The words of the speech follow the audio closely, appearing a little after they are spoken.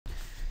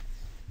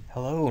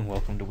Hello and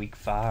welcome to week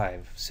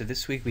 5. So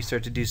this week we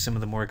start to do some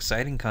of the more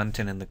exciting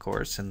content in the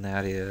course, and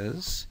that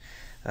is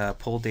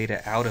pull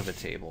data out of a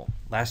table.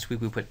 Last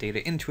week we put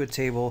data into a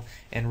table,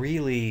 and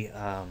really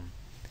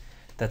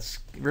that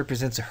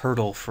represents a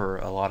hurdle for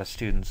a lot of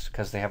students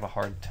because they have a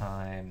hard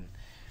time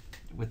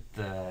with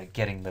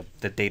getting the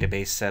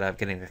database set up,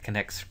 getting the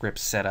Connect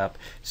scripts set up.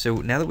 So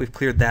now that we've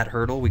cleared that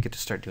hurdle, we get to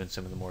start doing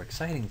some of the more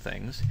exciting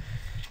things.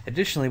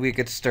 Additionally, we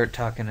get to start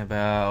talking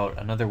about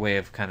another way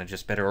of kind of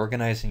just better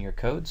organizing your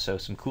code. So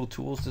some cool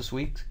tools this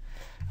week.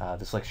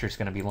 This lecture is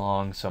going to be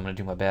long, so I'm going to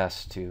do my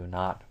best to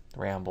not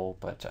ramble,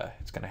 but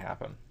it's going to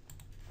happen.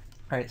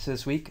 All right, so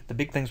this week, the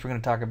big things we're going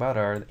to talk about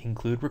are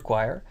include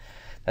require.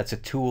 That's a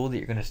tool that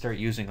you're going to start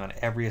using on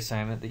every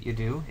assignment that you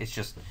do. It's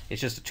just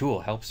a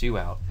tool, helps you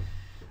out.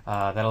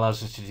 That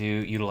allows us to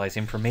utilize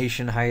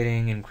information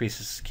hiding,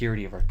 increases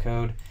security of our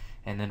code,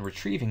 and then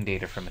retrieving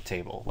data from a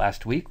table.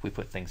 Last week we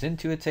put things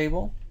into a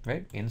table,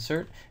 right?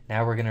 Insert.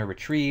 Now we're going to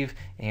retrieve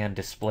and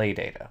display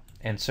data.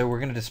 And so we're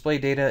going to display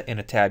data in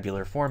a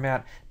tabular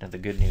format. Now the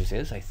good news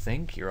is I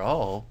think you're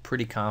all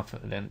pretty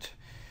confident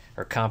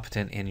or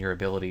competent in your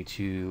ability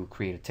to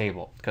create a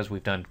table because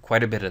we've done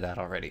quite a bit of that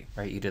already,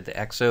 right? You did the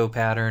XO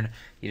pattern,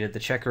 you did the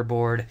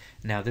checkerboard.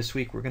 Now this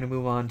week we're going to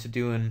move on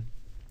to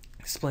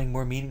displaying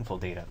more meaningful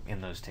data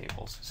in those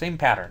tables. Same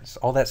patterns,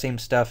 all that same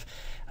stuff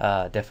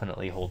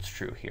definitely holds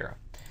true here.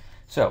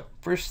 So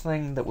first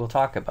thing that we'll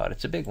talk about,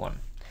 it's a big one,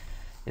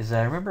 is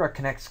remember our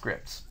Connect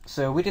scripts.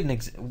 So we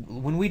didn't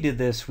when we did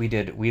this, we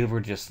were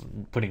just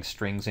putting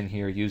strings in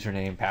here,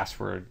 username,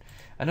 password.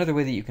 Another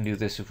way that you can do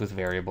this is with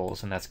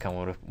variables, and that's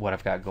kind of what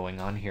I've got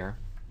going on here.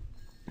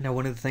 Now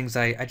one of the things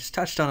I just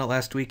touched on it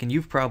last week, and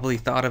you've probably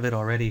thought of it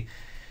already.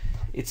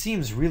 It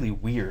seems really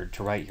weird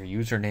to write your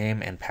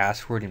username and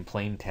password in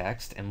plain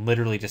text and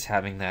literally just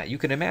having that. You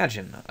can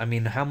imagine, I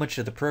mean, how much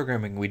of the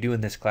programming we do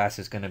in this class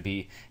is going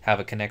to have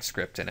a Connect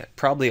script in it.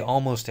 Probably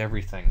almost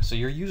everything. So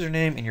your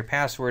username and your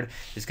password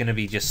is going to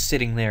be just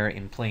sitting there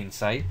in plain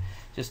sight.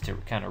 Just to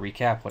kind of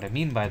recap what I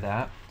mean by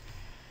that,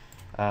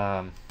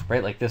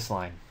 right, like this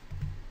line.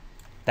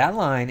 That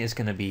line is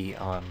going to be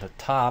on the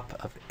top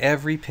of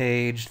every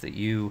page that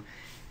you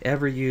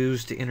ever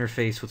use to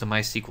interface with a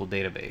MySQL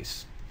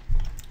database.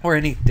 Or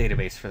any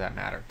database for that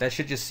matter. That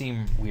should just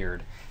seem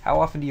weird.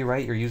 How often do you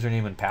write your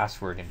username and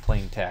password in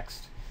plain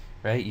text?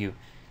 Right? You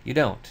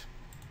don't.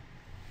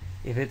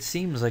 If it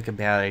seems like a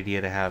bad idea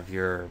to have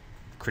your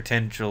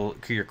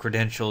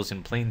credentials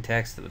in plain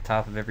text at the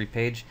top of every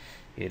page,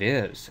 it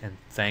is. And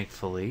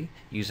thankfully,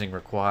 using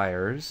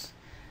requires,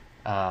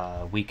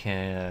 we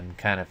can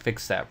kind of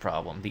fix that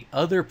problem. The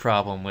other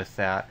problem with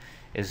that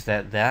is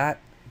that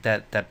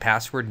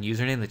password and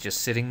username that's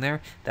just sitting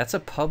there, that's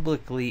a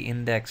publicly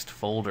indexed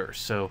folder.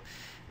 So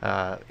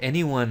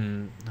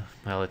anyone,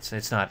 well,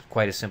 it's not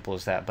quite as simple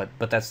as that,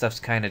 but that stuff's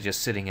kind of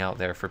just sitting out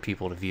there for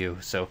people to view.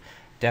 So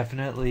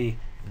definitely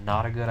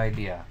not a good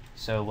idea.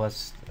 So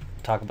let's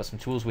talk about some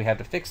tools we have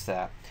to fix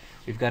that.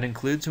 We've got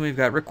includes and we've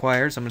got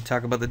requires. I'm going to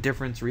talk about the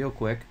difference real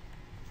quick.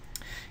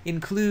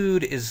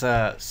 Include is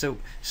so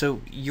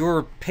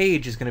your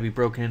page is going to be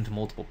broken into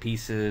multiple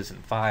pieces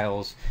and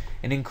files,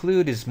 and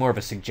include is more of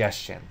a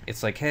suggestion.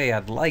 It's like, hey,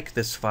 I'd like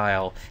this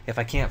file. If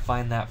I can't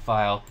find that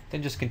file,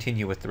 then just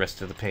continue with the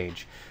rest of the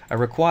page. A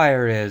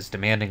require is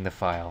demanding the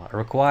file. A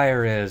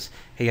require is,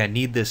 hey, I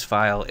need this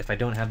file. If I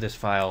don't have this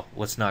file,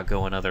 let's not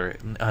go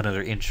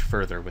another inch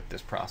further with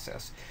this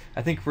process.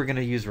 I think we're going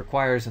to use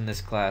requires in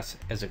this class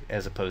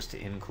as opposed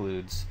to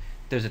includes.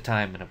 There's a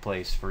time and a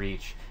place for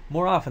each.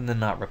 More often than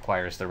not,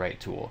 requires the right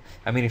tool.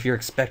 I mean, if you're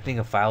expecting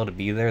a file to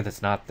be there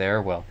that's not there,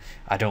 well,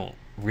 I don't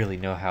really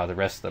know how the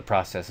rest of the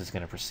process is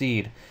going to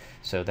proceed.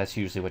 So that's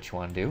usually what you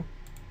want to do.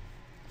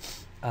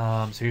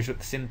 So here's what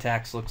the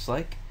syntax looks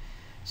like.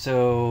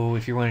 So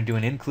if you want to do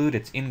an include,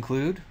 it's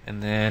include,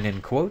 and then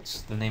in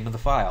quotes, the name of the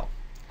file.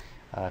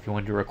 If you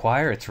want to do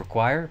require, it's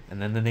require,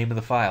 and then the name of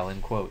the file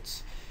in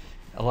quotes.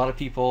 A lot of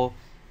people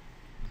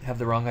have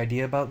the wrong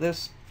idea about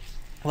this.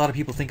 A lot of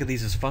people think of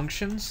these as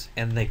functions,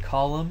 and they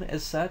call them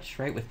as such,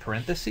 right, with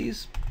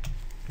parentheses.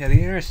 Now, the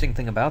interesting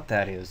thing about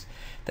that is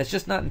that's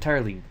just not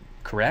entirely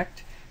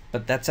correct,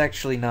 but that's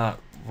actually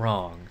not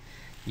wrong.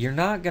 You're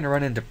not going to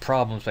run into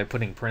problems by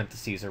putting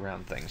parentheses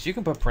around things. You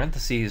can put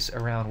parentheses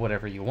around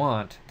whatever you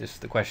want.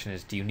 The question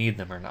is, do you need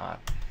them or not?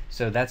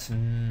 So that's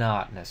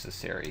not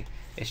necessary.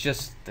 It's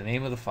just the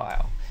name of the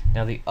file.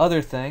 Now, the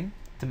other thing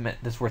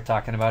that's worth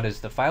talking about is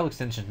the file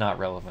extension is not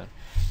relevant.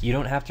 You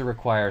don't have to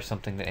require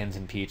something that ends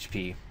in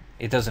PHP.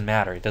 It doesn't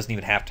matter. It doesn't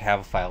even have to have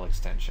a file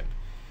extension.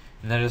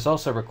 And then there's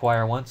also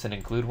require once and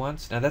include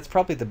once. Now that's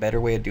probably the better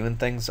way of doing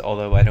things,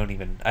 although I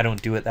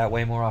don't do it that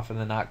way more often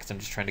than not because I'm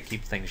just trying to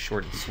keep things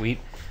short and sweet.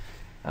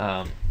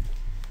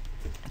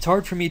 It's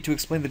hard for me to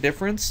explain the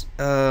difference,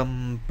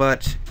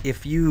 but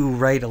if you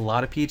write a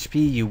lot of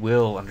PHP, you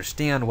will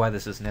understand why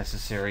this is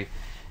necessary.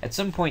 At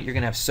some point, you're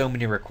going to have so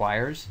many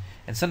requires,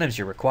 and sometimes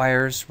your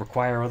requires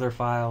require other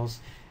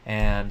files,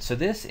 and so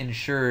this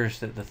ensures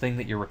that the thing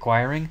that you're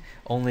requiring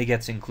only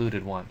gets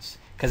included once.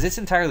 Because it's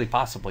entirely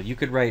possible. You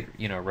could write,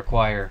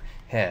 require,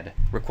 head,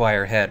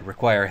 require head,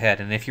 require head.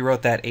 And if you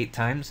wrote that 8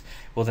 times,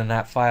 well, then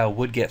that file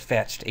would get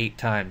fetched 8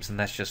 times, and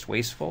that's just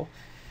wasteful.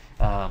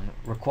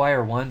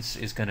 Require once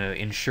is going to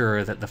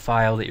ensure that the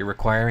file that you're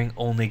requiring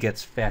only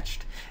gets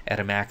fetched at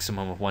a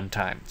maximum of 1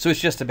 time. So it's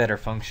just a better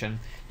function.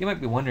 You might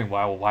be wondering,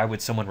 why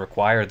would someone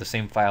require the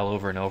same file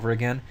over and over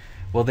again?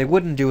 Well, they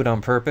wouldn't do it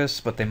on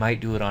purpose, but they might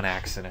do it on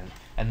accident.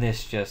 And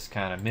this just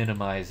kind of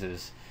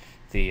minimizes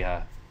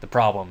the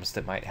problems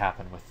that might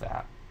happen with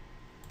that.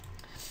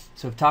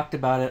 So we've talked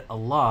about it a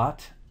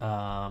lot.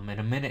 In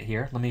a minute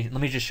here, let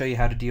me just show you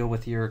how to deal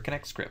with your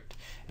connect script,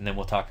 and then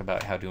we'll talk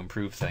about how to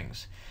improve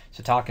things.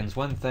 So talking's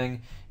one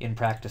thing, in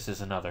practice is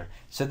another.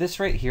 So this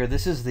right here,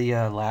 this is the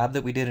lab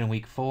that we did in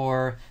week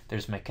 4.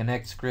 There's my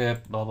connect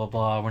script, blah blah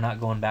blah. We're not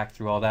going back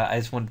through all that. I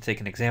just wanted to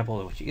take an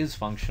example which is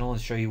functional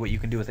and show you what you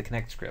can do with a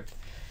connect script.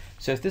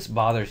 So if this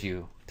bothers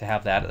you to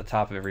have that at the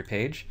top of every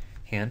page,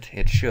 hint,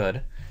 it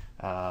should.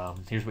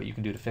 Here's what you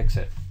can do to fix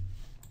it.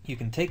 You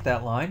can take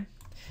that line,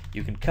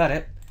 you can cut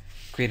it,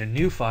 create a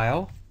new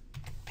file,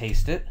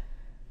 paste it,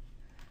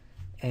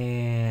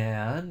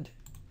 and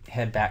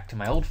head back to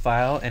my old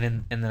file,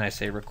 and then I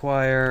say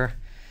require.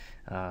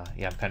 Yeah,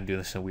 I'm kind of doing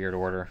this in a weird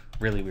order,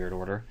 really weird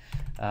order.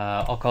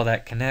 I'll call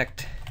that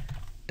connect.php,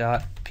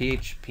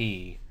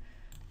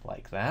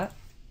 like that.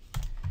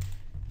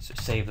 So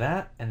save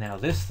that, and now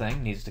this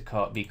thing needs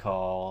to be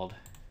called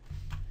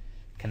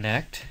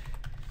connect.php.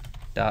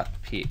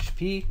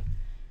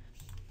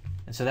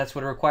 And so that's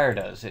what a require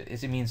does.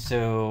 It means,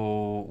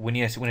 so when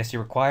I say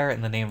require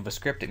in the name of a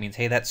script, it means,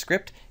 hey, that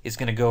script is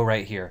going to go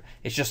right here.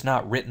 It's just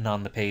not written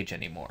on the page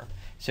anymore.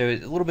 So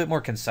it's a little bit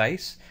more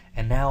concise,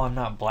 and now I'm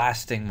not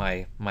blasting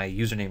my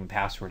username and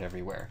password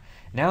everywhere.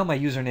 Now my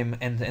username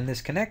and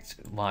this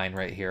connect line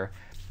right here,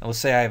 let's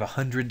say I have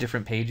 100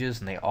 different pages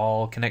and they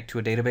all connect to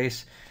a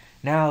database.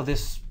 Now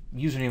this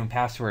username and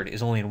password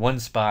is only in one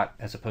spot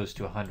as opposed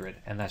to 100,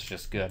 and that's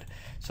just good.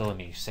 So let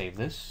me save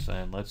this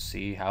and let's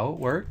see how it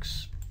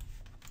works.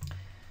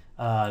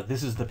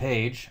 This is the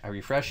page. I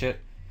refresh it,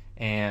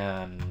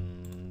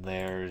 and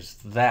there's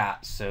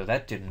that. So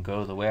that didn't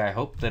go the way I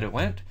hoped that it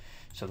went.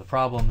 So the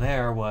problem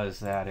there was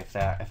that if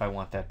I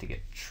want that to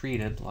get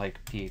treated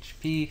like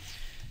PHP,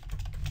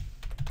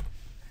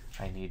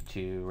 I need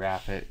to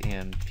wrap it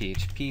in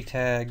PHP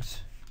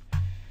tags.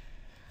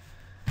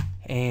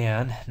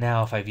 And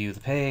now if I view the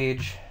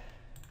page,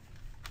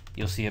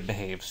 you'll see it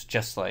behaves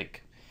just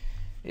like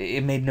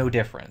it made no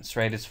difference,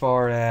 right? As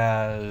far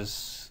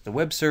as the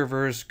web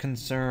server is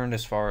concerned,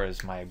 as far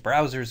as my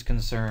browser is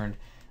concerned,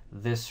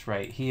 this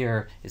right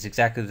here is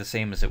exactly the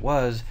same as it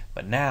was,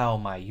 but now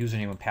my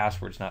username and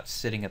password is not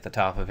sitting at the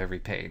top of every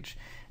page.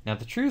 Now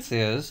the truth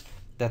is,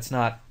 that's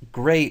not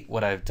great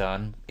what I've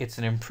done. It's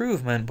an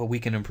improvement, but we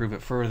can improve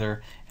it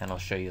further, and I'll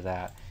show you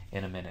that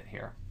in a minute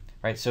here.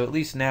 Right, so at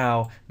least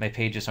now my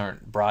pages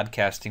aren't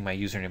broadcasting my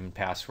username and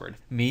password.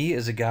 Me,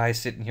 as a guy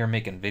sitting here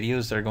making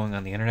videos that are going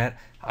on the internet,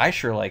 I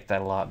sure like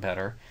that a lot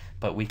better,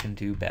 but we can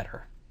do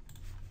better.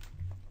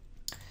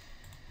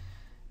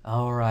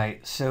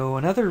 Alright, so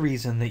another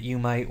reason that you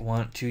might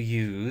want to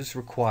use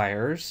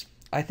requires,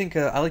 I think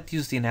I like to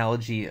use the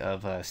analogy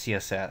of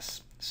CSS.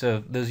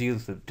 So those of you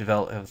that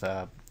have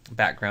a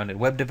background in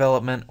web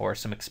development or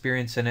some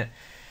experience in it,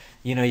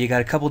 you know, you got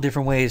a couple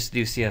different ways to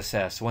do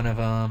CSS. One of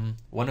them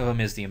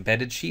is the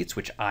embedded sheets,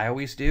 which I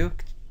always do,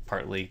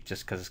 partly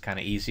just because it's kind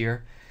of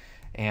easier.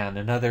 And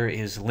another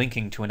is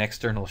linking to an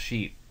external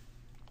sheet.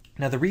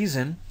 Now there's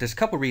a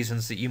couple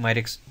reasons that you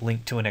might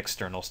link to an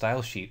external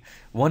style sheet.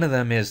 One of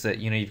them is that,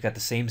 you know, you've got the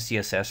same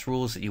CSS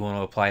rules that you want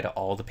to apply to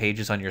all the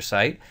pages on your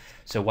site.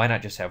 So why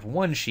not just have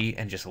one sheet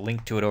and just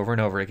link to it over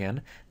and over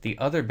again? The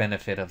other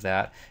benefit of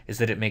that is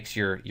that it makes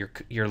your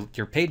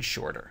page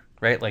shorter.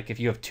 Right? Like if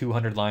you have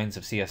 200 lines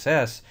of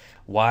CSS,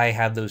 why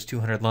have those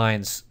 200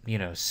 lines, you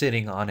know,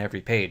 sitting on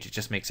every page? It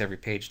just makes every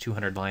page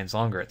 200 lines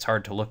longer. It's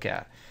hard to look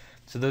at.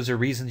 So those are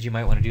reasons you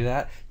might want to do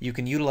that. You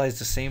can utilize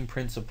the same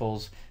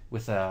principles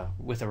with a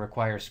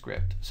require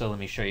script. So let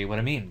me show you what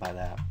I mean by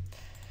that.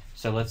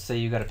 So let's say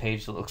you got a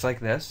page that looks like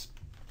this.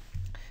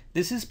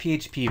 This is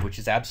PHP, which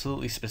is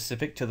absolutely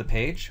specific to the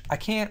page. I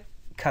can't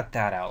cut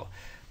that out.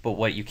 But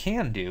what you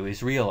can do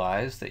is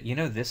realize that, you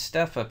know, this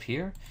stuff up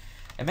here,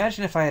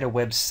 imagine if I had a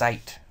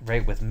website,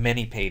 right, with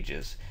many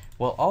pages.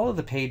 Well, all of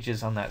the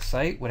pages on that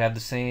site would have the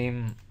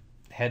same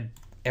head.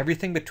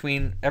 Everything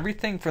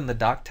from the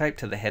doc type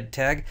to the head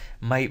tag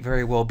might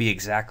very well be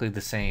exactly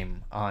the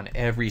same on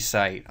every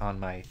site in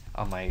my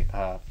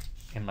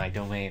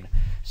domain.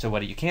 So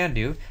what you can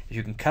do is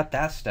you can cut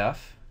that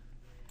stuff.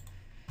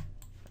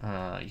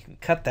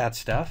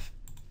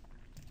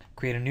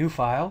 Create a new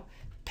file,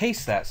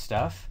 paste that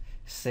stuff,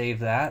 save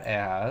that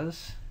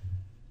as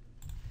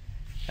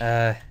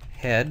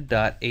head.html,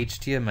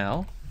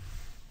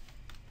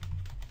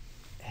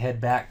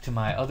 head back to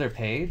my other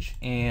page,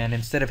 and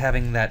instead of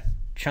having that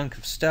chunk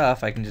of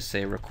stuff, I can just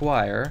say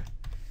require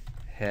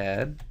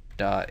head.html,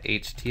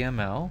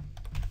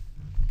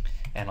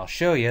 and I'll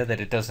show you that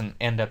it doesn't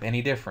end up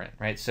any different,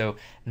 right? So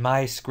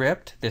my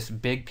script, this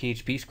big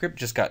PHP script,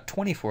 just got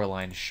 24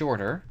 lines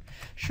shorter,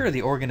 Sure,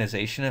 the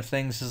organization of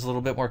things is a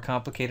little bit more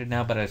complicated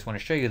now, but I just want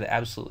to show you that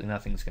absolutely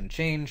nothing's going to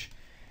change,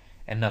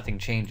 and nothing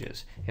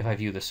changes. If I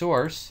view the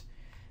source,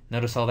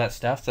 notice all that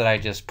stuff that I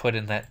just put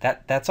in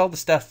that's all the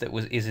stuff that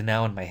is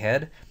now in my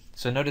head.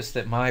 So notice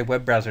that my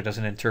web browser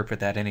doesn't interpret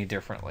that any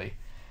differently.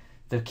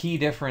 The key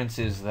difference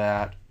is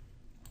that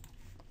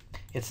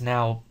it's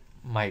now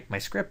my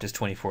script is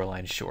 24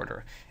 lines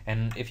shorter.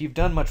 And if you've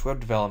done much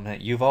web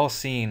development, you've all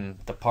seen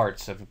the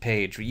parts of a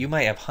page. You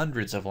might have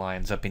hundreds of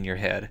lines up in your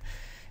head.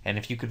 And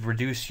if you could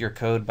reduce your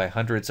code by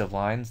hundreds of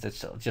lines,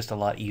 that's just a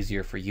lot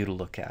easier for you to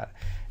look at.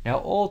 Now,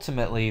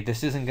 ultimately,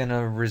 this isn't going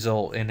to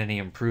result in any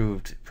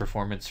improved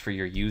performance for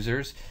your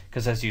users,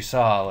 because as you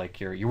saw, like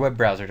your web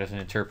browser doesn't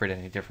interpret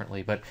any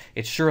differently, but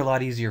it's sure a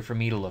lot easier for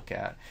me to look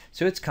at.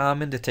 So it's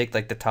common to take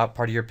like the top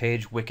part of your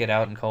page, wick it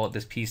out, and call it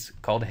this piece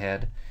called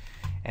head.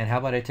 And how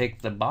about I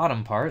take the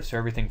bottom part, so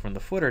everything from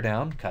the footer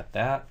down, cut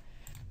that,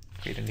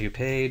 create a new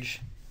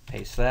page,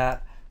 paste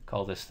that,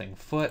 call this thing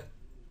foot,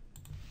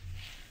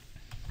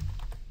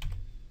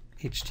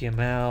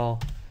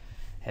 HTML,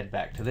 head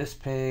back to this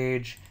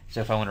page.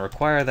 So if I want to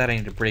require that, I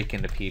need to break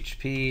into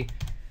PHP,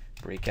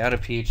 break out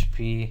of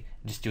PHP, and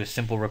just do a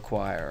simple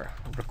require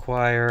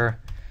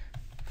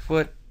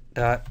foot.html,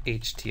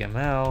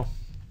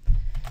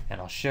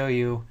 and I'll show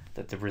you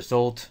that the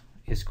result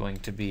is going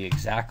to be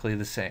exactly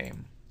the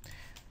same.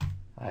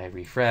 I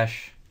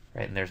refresh,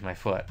 right, and there's my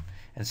foot.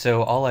 And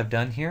so all I've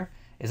done here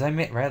is I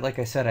made, right, like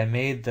I said, I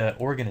made the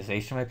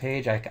organization of my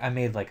page. I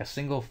made like a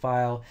single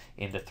file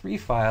into 3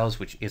 files,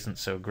 which isn't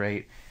so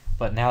great.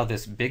 But now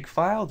this big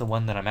file, the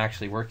one that I'm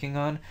actually working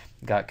on,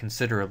 got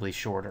considerably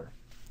shorter.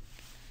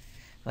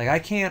 Like I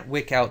can't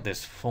wick out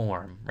this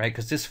form, right?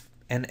 Because this,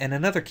 and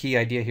another key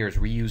idea here is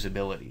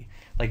reusability.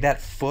 Like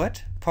that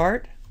foot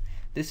part,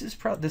 this is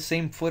the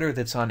same footer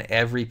that's on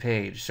every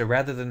page. So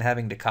rather than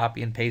having to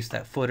copy and paste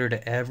that footer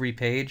to every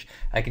page,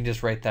 I can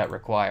just write that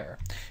require.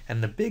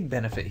 And the big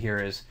benefit here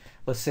is,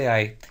 let's say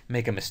I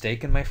make a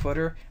mistake in my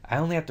footer, I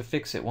only have to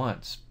fix it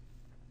once.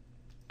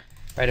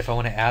 Right, if I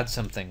want to add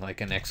something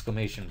like an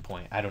exclamation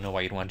point, I don't know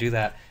why you'd want to do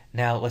that.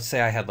 Now, let's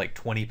say I had like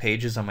 20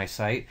 pages on my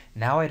site.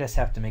 Now I just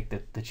have to make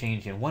the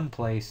change in one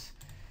place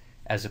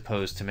as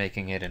opposed to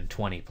making it in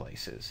 20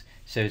 places.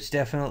 So it's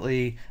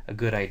definitely a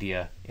good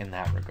idea in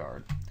that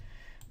regard.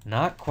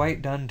 Not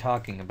quite done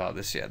talking about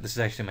this yet. This is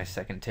actually my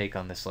second take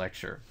on this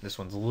lecture. This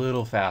one's a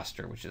little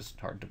faster, which is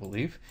hard to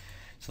believe.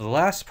 So the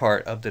last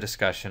part of the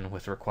discussion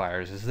with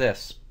requires is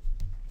this.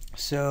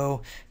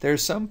 So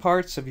there's some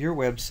parts of your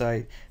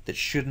website that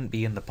shouldn't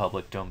be in the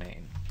public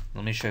domain.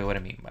 Let me show you what I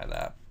mean by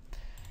that.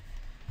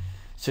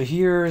 So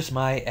here's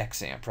my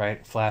XAMPP,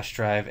 right? Flash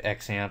drive,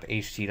 XAMPP,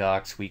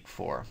 htdocs, week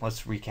 4.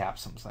 Let's recap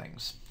some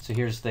things. So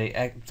here's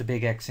the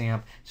big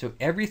XAMPP. So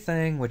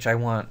everything which I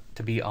want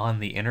to be on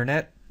the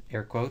internet,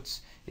 air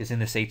quotes, is in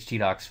this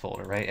htdocs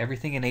folder, right?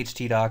 Everything in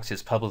htdocs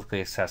is publicly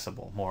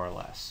accessible, more or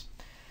less.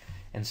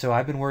 And so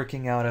I've been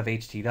working out of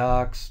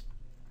htdocs.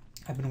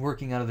 I've been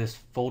working out of this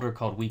folder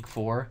called week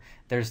 4.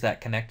 There's that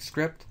connect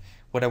script.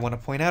 What I want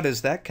to point out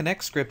is that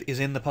connect script is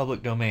in the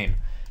public domain.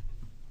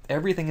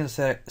 Everything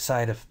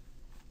inside of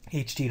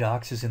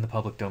htdocs is in the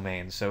public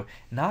domain. So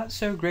not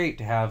so great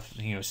to have,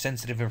 you know,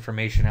 sensitive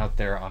information out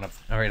there on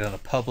a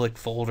public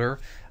folder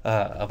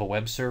of a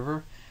web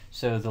server.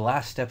 So the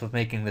last step of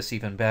making this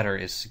even better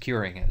is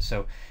securing it.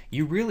 So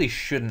you really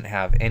shouldn't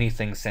have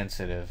anything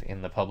sensitive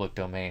in the public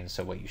domain.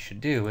 So what you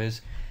should do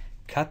is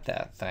cut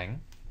that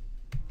thing,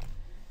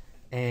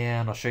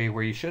 and I'll show you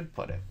where you should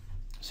put it.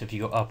 So if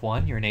you go up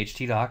 1, you're in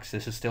htdocs.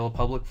 This is still a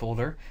public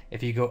folder.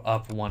 If you go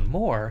up 1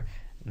 more,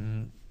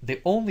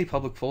 the only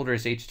public folder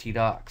is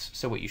htdocs.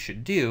 So what you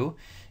should do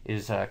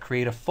is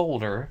create a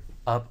folder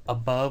up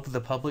above the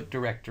public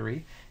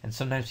directory, and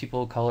sometimes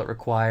people call it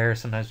require,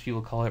 sometimes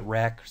people call it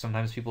rec,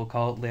 sometimes people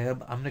call it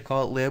lib. I'm going to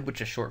call it lib,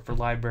 which is short for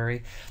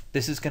library.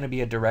 This is going to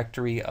be a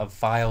directory of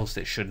files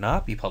that should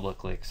not be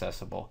publicly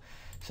accessible.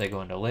 So I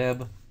go into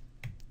lib,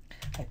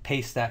 I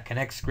paste that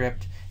connect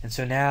script, and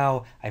so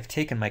now I've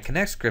taken my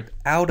connect script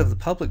out of the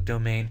public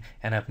domain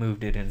and I've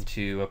moved it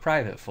into a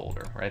private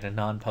folder, right, a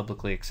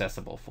non-publicly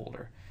accessible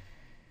folder.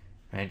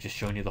 Right, just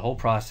showing you the whole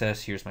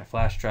process. Here's my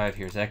flash drive,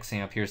 here's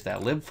XAMPP, here's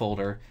that lib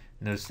folder.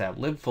 Notice that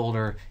lib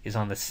folder is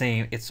on the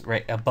same, it's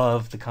right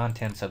above the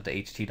contents of the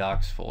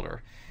htdocs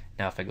folder.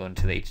 Now if I go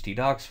into the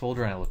htdocs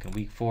folder and I look in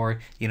week 4,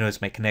 you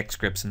notice my connect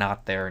script's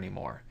not there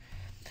anymore.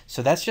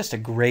 So that's just a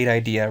great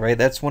idea, right?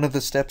 That's one of the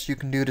steps you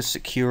can do to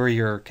secure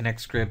your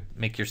connect script,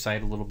 make your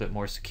site a little bit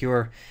more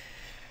secure.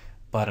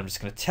 But I'm just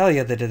going to tell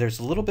you that there's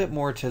a little bit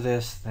more to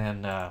this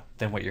than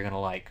what you're going to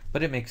like,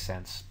 but it makes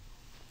sense.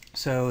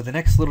 So the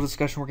next little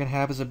discussion we're going to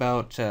have is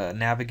about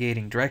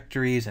navigating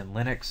directories and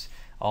Linux.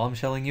 All I'm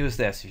telling you is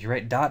this: if you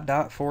write ..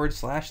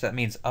 that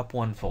means up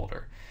 1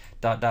 folder. ..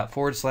 that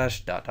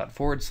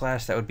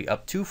would be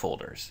up 2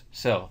 folders.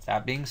 So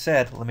that being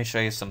said, let me show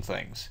you some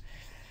things.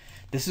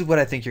 This is what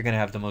I think you're going to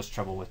have the most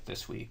trouble with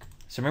this week.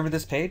 So remember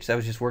this page that I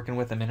was just working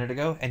with a minute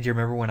ago? And do you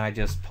remember when I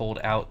just pulled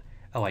out...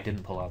 Oh, I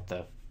didn't pull out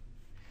the...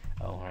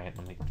 Oh, all right,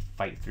 let me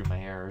fight through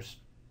my errors.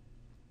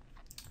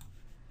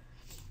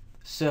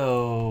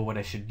 So what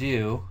I should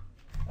do,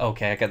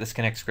 okay, I got this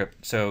connect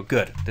script. So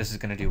good, this is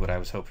going to do what I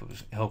was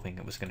hoping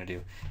it was going to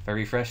do. If I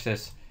refresh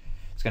this,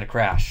 it's going to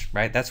crash,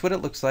 right? That's what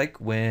it looks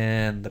like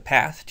when the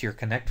path to your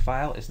connect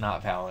file is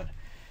not valid.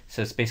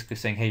 So it's basically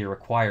saying, hey, your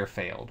require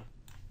failed.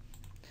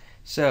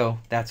 So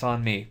that's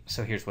on me.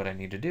 So here's what I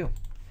need to do.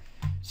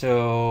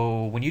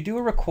 So when you do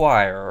a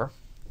require,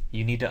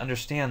 you need to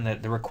understand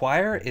that the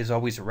require is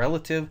always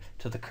relative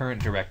to the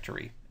current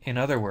directory. In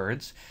other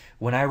words,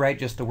 when I write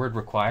just the word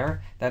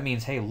require, that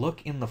means, hey,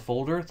 look in the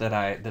folder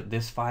that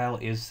this file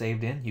is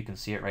saved in. You can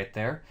see it right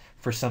there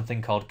for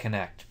something called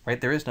connect,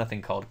 right? There is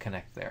nothing called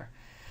connect there.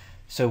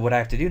 So what I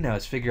have to do now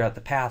is figure out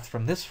the path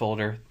from this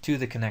folder to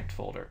the connect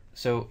folder.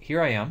 So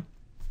here I am.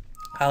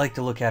 I like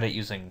to look at it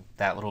using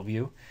that little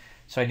view.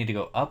 So I need to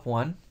go up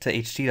 1 to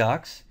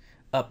htdocs,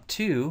 up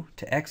 2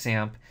 to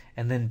xampp,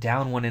 and then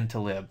down 1 into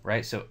lib,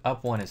 right? So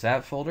up 1 is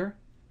that folder,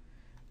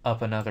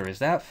 up another is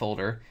that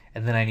folder,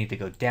 and then I need to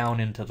go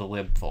down into the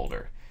lib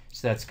folder.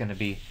 So that's going to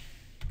be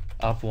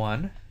up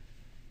 1,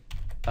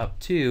 up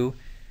 2,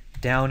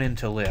 down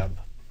into lib.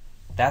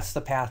 That's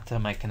the path to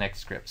my connect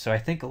script. So I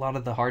think a lot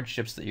of the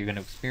hardships that you're going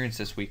to experience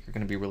this week are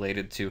going to be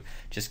related to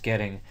just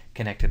getting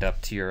connected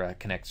up to your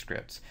connect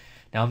scripts.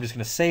 Now I'm just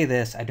going to say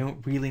this, I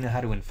don't really know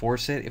how to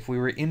enforce it. If we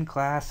were in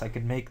class, I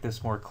could make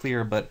this more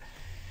clear, but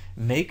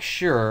make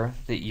sure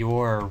that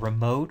your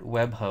remote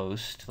web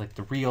host, like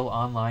the real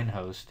online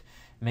host,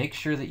 make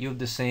sure that you have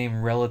the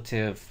same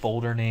relative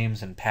folder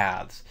names and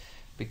paths,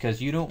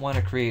 because you don't want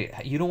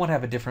to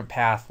have a different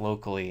path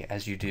locally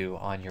as you do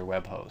on your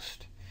web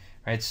host,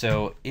 right?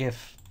 So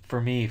if,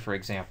 for me, for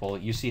example,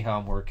 you see how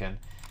I'm working,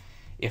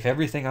 if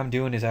everything I'm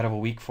doing is out of a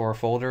week 4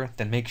 folder,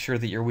 then make sure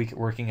that you're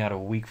working out of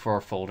a week 4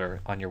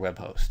 folder on your web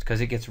host, because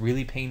it gets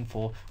really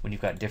painful when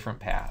you've got different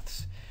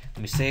paths.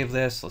 Let me save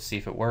this. Let's see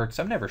if it works.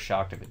 I'm never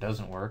shocked if it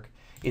doesn't work.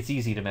 It's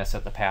easy to mess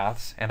up the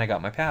paths, and I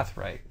got my path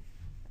right.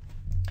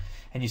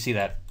 And you see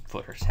that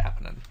footer's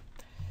happening.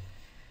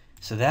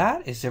 So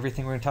that is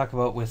everything we're going to talk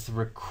about with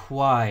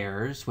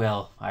requires.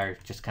 Well, I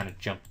just kind of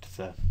jumped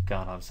the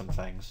gun on some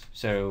things.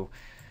 So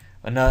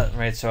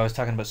right, so I was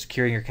talking about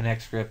securing your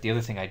connect script. The other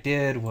thing I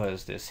did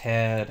was this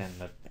head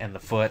and the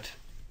foot.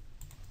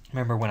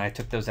 Remember when I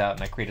took those out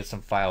and I created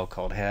some file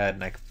called head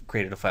and I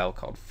created a file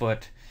called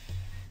foot.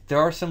 There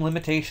are some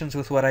limitations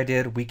with what I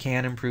did. We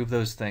can improve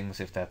those things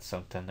if that's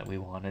something that we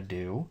want to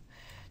do.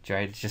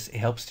 It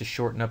helps to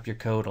shorten up your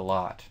code a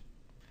lot.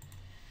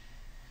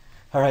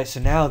 All right, so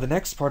now the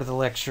next part of the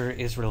lecture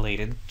is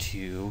related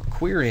to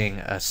querying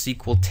a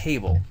SQL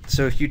table.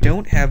 So if you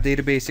don't have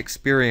database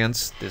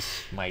experience,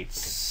 this might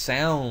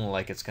sound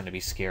like it's going to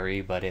be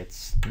scary, but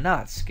it's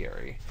not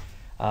scary.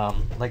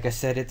 Like I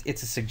said,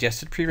 it's a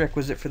suggested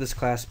prerequisite for this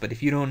class, but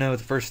if you don't know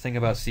the first thing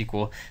about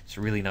SQL, it's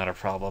really not a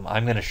problem.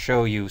 I'm going to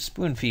show you,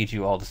 spoon feed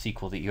you all the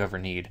SQL that you ever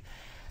need.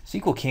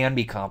 SQL can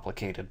be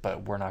complicated,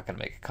 but we're not going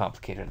to make it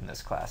complicated in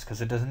this class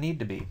because it doesn't need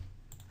to be.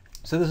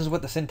 So this is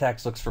what the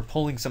syntax looks for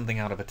pulling something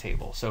out of a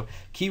table. So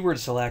keyword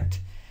select,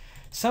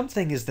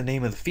 something is the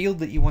name of the field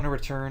that you want to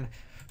return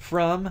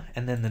from,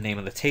 and then the name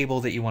of the table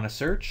that you want to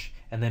search,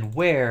 and then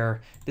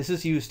where, this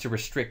is used to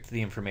restrict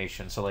the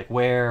information. So like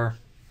where,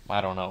 I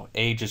don't know,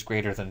 age is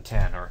greater than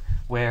 10, or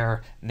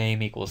where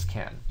name equals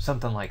Ken,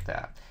 something like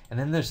that. And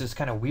then there's this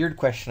kind of weird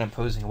question I'm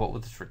posing, what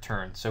will this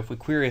return? So if we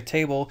query a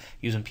table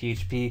using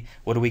PHP,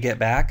 what do we get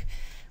back?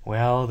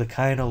 Well, the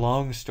kind of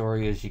long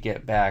story is you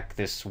get back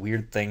this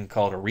weird thing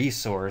called a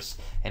resource,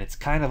 and it's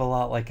kind of a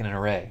lot like an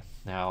array.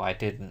 Now, I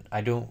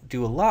don't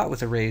do a lot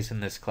with arrays in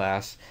this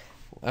class,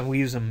 and we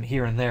use them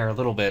here and there a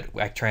little bit.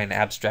 I try and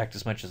abstract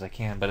as much as I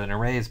can, but an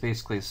array is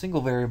basically a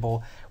single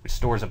variable which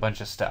stores a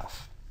bunch of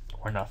stuff,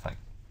 or nothing.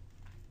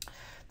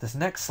 This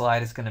next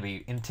slide is going to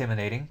be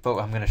intimidating, but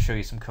I'm going to show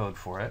you some code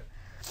for it.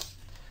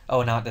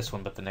 Oh, not this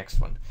one, but the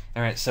next one.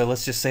 All right, so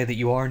let's just say that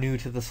you are new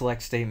to the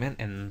select statement,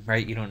 and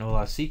right, you don't know a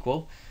lot of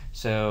SQL.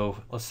 So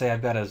let's say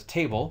I've got a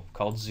table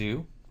called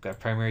zoo, got a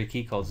primary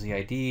key called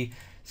ZID,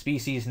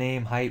 species,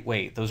 name, height,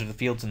 weight. Those are the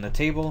fields in the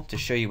table. To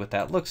show you what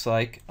that looks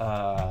like,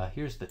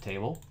 here's the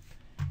table.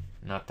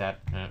 Not that,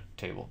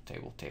 table,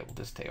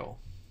 this table.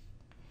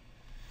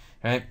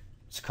 All right,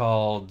 it's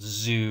called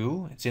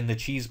zoo. It's in the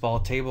cheese ball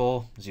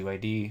table, zoo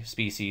ID,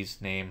 species,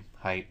 name,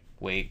 height,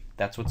 weight.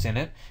 That's what's in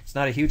it. It's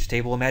not a huge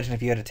table. Imagine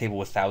if you had a table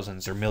with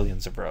thousands or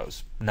millions of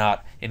rows.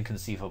 Not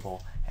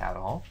inconceivable at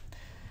all.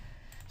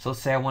 So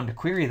let's say I wanted to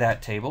query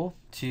that table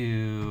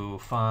to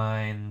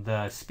find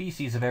the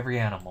species of every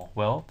animal.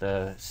 Well,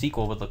 the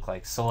SQL would look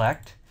like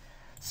select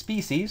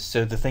species,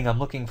 so the thing I'm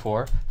looking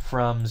for,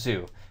 from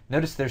zoo.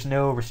 Notice there's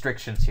no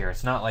restrictions here.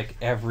 It's not like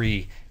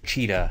every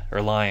cheetah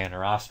or lion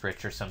or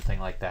ostrich or something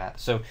like that.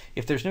 So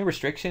if there's no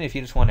restriction, if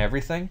you just want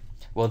everything,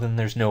 well then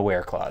there's no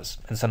where clause.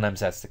 And sometimes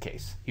that's the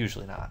case,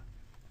 usually not.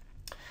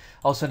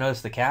 Also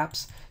notice the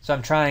caps. So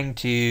I'm trying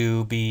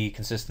to be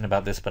consistent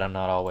about this, but I'm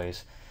not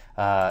always.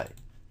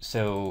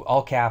 So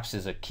all caps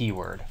is a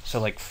keyword. So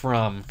like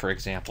from, for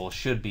example,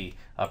 should be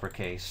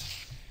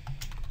uppercase.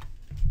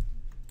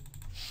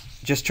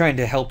 Just trying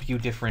to help you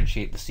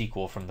differentiate the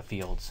SQL from the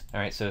fields. All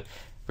right, so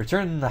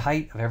return the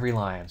height of every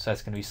line. So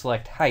that's going to be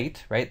select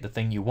height, right, the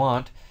thing you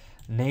want,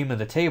 name of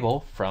the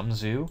table from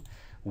zoo,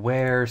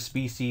 where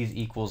species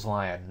equals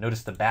lion.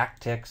 Notice the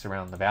backticks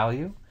around the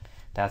value.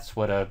 That's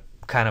what a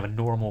kind of a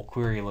normal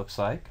query looks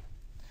like.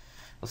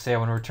 Let's say I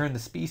want to return the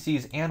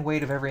species and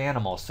weight of every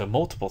animal. So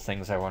multiple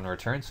things I want to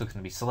return. So it's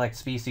going to be select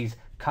species,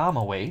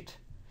 comma weight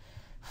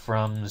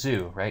from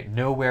zoo, right?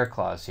 No where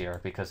clause here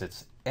because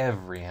it's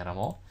every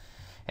animal.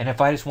 And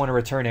if I just want to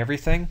return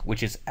everything,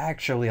 which is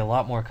actually a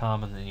lot more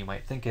common than you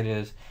might think it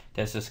is,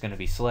 that's just going to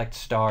be select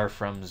star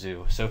from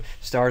zoo. So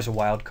star is a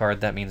wild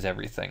card. That means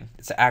everything.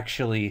 It's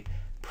actually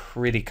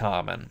pretty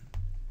common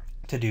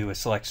to do a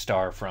select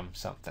star from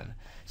something.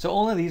 So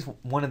only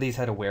one of these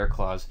had a where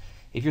clause.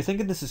 If you're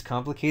thinking this is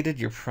complicated,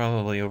 you're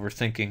probably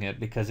overthinking it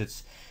because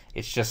it's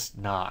just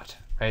not,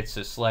 right?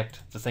 So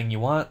select the thing you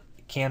want.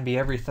 It can be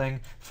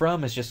everything.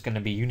 From is just going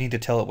to be you need to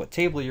tell it what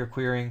table you're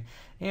querying,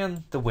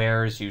 and the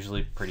where is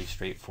usually pretty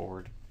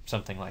straightforward,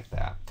 something like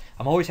that.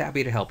 I'm always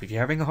happy to help. If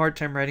you're having a hard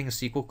time writing a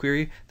SQL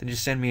query, then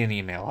just send me an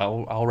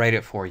email. I'll write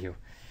it for you.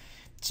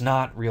 It's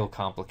not real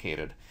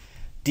complicated.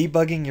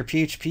 Debugging your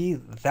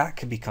PHP, that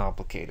could be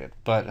complicated,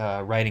 but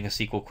writing a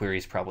SQL query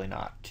is probably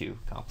not too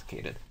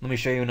complicated. Let me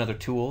show you another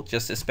tool,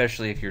 just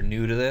especially if you're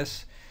new to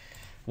this.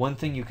 One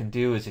thing you can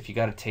do is if you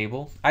got a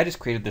table, I just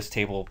created this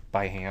table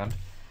by hand,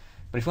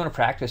 but if you want to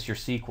practice your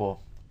SQL,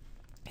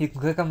 you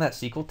can click on that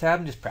SQL tab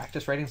and just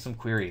practice writing some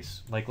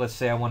queries. Like let's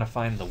say I want to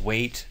find the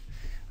weight,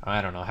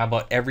 I don't know, how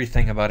about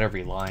everything about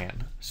every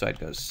lion? So I'd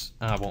go,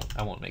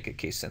 I won't make it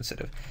case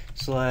sensitive.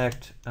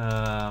 Select,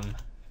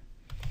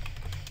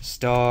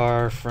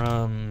 star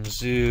from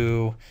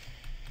zoo.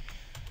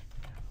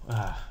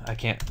 I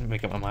can't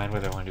make up my mind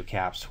whether I want to do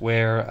caps.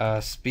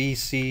 Where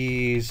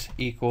species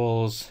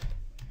equals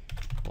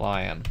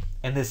lion.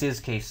 And this is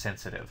case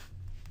sensitive,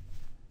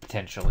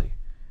 potentially.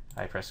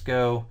 I press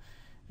go,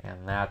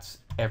 and that's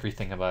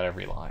everything about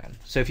every lion.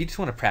 So if you just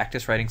want to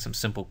practice writing some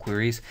simple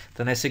queries,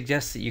 then I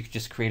suggest that you could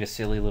just create a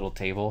silly little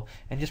table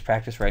and just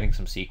practice writing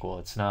some SQL.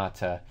 It's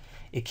not,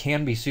 it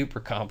can be super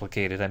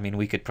complicated. I mean,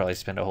 we could probably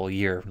spend a whole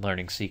year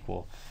learning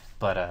SQL,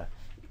 but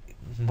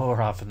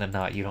more often than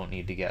not, you don't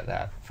need to get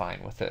that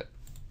fine with it,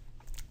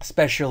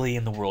 especially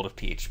in the world of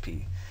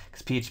PHP,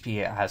 because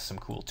PHP has some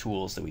cool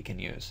tools that we can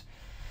use.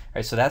 All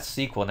right, so that's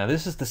SQL. Now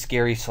this is the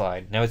scary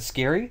slide. Now it's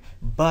scary,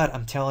 but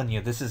I'm telling you,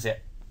 this is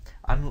it.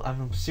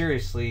 I'm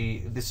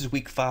seriously, this is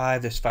week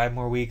 5, there's 5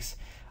 more weeks.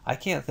 I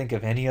can't think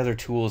of any other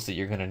tools that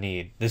you're going to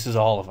need. This is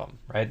all of them,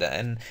 right?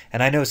 And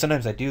I know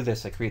sometimes I do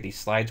this, I create these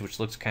slides which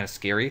looks kind of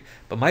scary,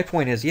 but my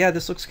point is, yeah,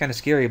 this looks kind of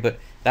scary, but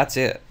that's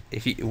it.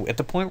 If you at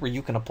the point where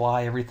you can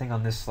apply everything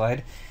on this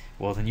slide,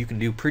 well, then you can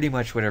do pretty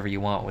much whatever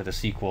you want with a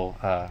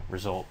SQL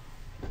result.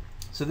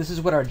 So this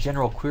is what our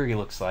general query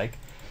looks like.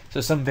 So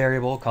some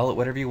variable, call it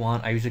whatever you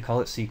want. I usually call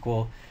it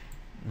SQL,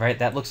 right?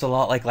 That looks a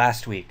lot like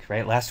last week,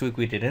 right? Last week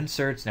we did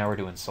inserts, now we're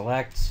doing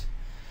selects.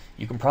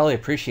 You can probably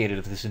appreciate it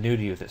if this is new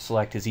to you, that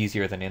select is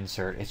easier than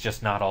insert. It's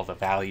just not all the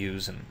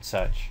values and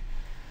such.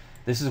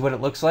 This is what it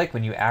looks like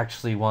when you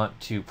actually want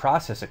to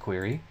process a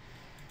query.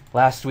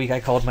 Last week I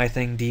called my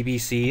thing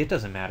DBC. It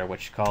doesn't matter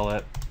what you call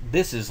it.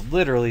 This is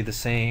literally the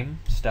same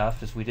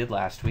stuff as we did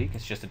last week.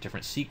 It's just a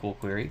different SQL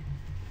query.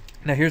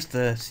 Now here's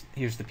the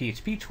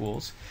PHP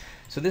tools.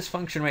 So this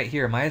function right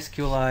here,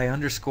 MySQL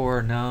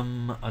underscore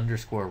num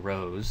underscore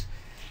rows.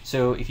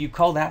 So if you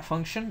call that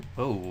function,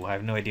 oh, I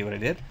have no idea what I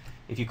did.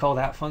 If you call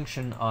that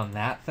function on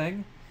that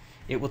thing,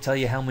 it will tell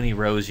you how many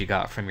rows you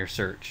got from your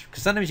search.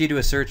 Because sometimes you do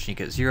a search and you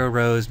get 0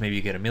 rows, maybe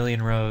you get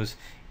 1,000,000 rows.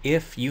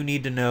 If you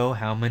need to know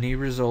how many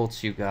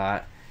results you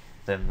got,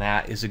 then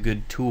that is a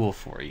good tool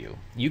for you.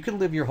 You can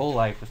live your whole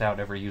life without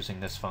ever using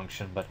this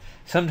function, but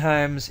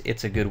sometimes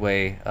it's a good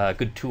way, a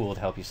good tool to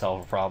help you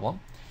solve a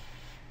problem.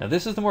 Now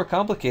this is the more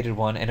complicated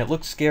one, and it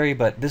looks scary,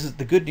 but this is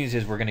the good news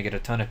is we're going to get a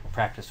ton of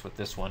practice with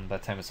this one by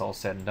the time it's all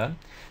said and done.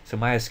 So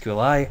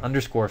MySQL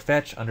underscore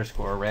fetch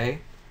underscore array.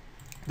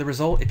 The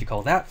result, if you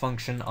call that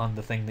function on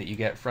the thing that you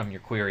get from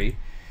your query,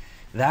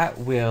 that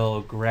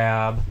will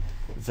grab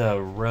the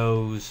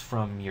rows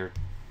from your,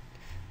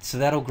 so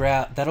that'll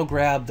grab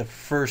the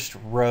first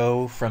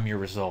row from your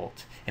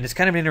result. And it's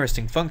kind of an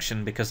interesting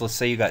function because let's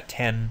say you got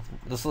 10,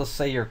 let's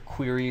say your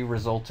query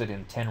resulted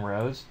in 10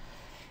 rows.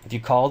 If you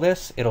call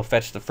this, it'll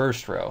fetch the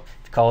first row.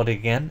 If you call it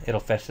again, it'll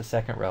fetch the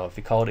second row. If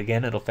you call it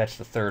again, it'll fetch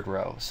the third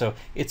row. So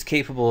it's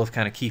capable of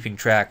kind of keeping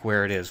track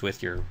where it is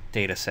with your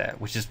data set,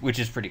 which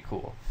is pretty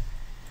cool.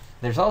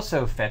 There's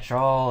also fetch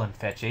all and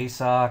fetch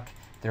ASOC.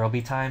 There will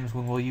be times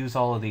when we'll use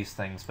all of these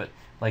things, but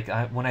like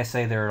when I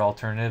say there are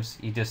alternatives,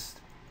 you just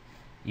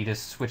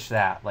switch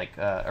that. Like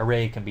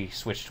array can be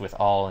switched with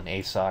all and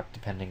ASOC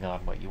depending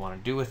on what you want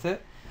to do with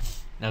it.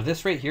 Now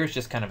this right here is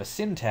just kind of a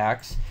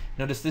syntax.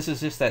 Notice this is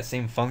just that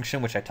same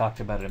function which I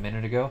talked about a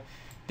minute ago.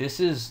 This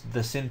is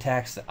the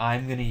syntax that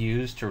I'm going to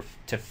use to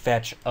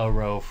fetch a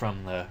row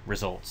from the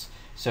results.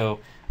 So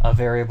a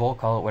variable,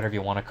 call it whatever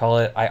you want to call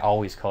it. I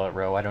always call it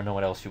row. I don't know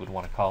what else you would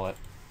want to call it.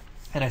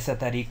 And I set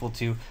that equal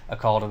to a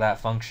call to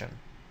that function.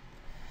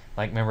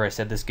 Like remember I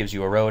said this gives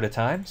you a row at a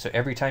time. So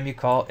every time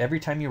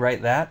you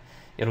write that,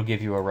 it'll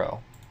give you a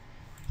row,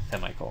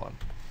 semicolon.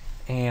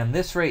 And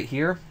this right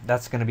here,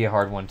 that's going to be a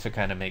hard one to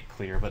kind of make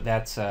clear, but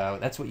that's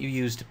what you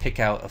use to pick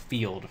out a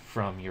field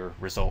from your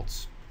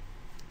results.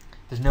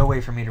 There's no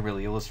way for me to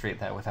really illustrate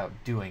that without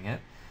doing it.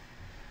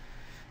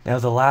 Now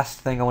the last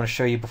thing I want to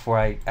show you before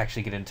I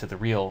actually get into the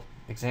real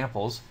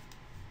examples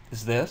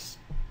is this.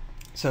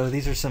 So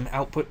these are some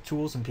output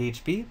tools in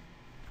PHP.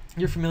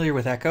 You're familiar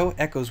with Echo.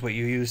 Echo is what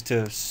you use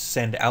to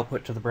send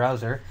output to the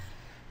browser.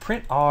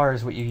 Print R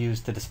is what you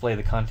use to display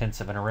the contents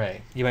of an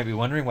array. You might be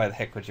wondering, why the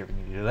heck would you ever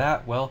need to do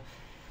that? Well,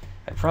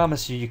 I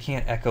promise you, you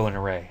can't echo an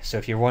array. So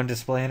if you want to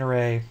display an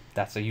array,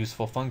 that's a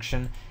useful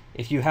function.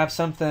 If you have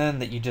something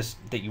that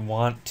you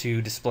want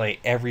to display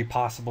every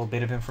possible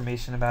bit of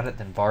information about it,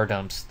 then var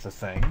dumps the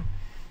thing.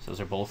 So those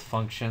are both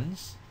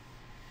functions.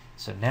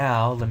 So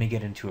now let me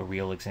get into a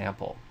real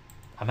example.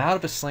 I'm out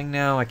of a sling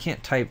now. I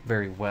can't type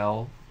very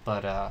well,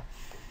 but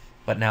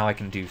now I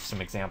can do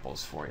some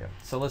examples for you.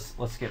 So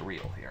let's get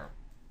real here.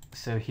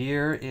 So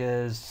here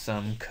is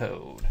some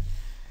code.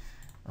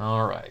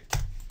 All right.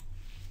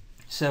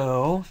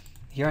 So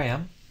here I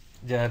am.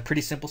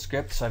 Pretty simple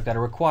script. So I've got a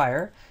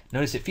require.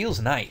 Notice it feels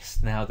nice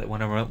now that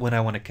when I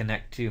want to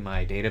connect to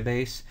my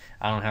database,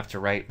 I don't have to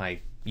write my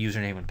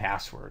username and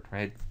password,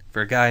 right?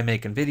 For a guy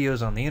making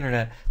videos on the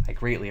internet, I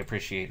greatly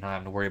appreciate not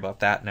having to worry about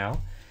that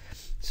now.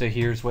 So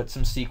here's what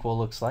some SQL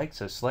looks like.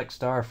 So select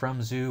star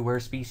from zoo where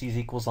species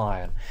equals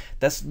lion.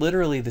 That's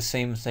literally the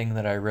same thing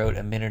that I wrote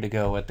a minute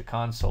ago at the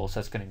console. So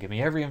that's going to give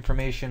me every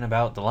information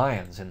about the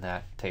lions in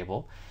that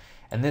table.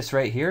 And this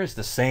right here is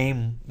the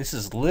same. This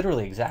is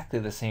literally exactly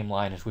the same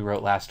line as we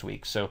wrote last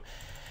week. So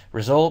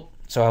result.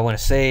 So I want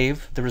to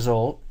save the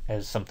result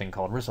as something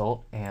called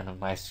result, and a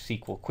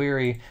MySQL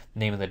query,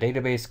 name of the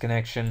database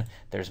connection.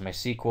 There's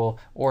MySQL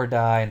or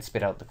die and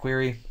spit out the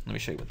query. Let me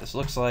show you what this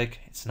looks like.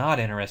 It's not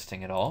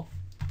interesting at all.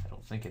 I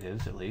don't think it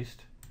is, at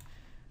least.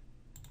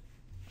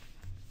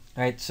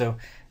 All right, so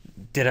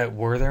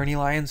were there any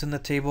lions in the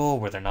table?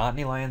 Were there not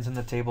any lions in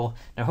the table?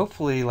 Now,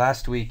 hopefully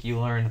last week you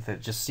learned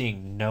that just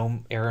seeing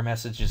no error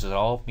messages at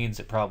all means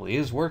it probably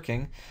is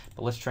working,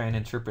 but let's try and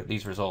interpret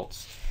these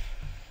results.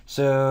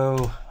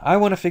 So I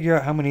want to figure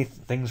out how many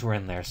things were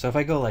in there. So if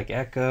I go like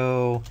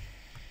echo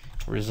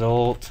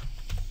result,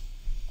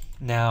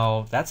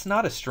 now that's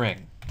not a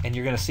string, and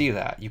you're going to see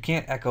that. You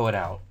can't echo it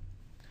out.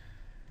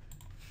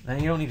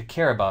 Then you don't need to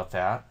care about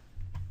that.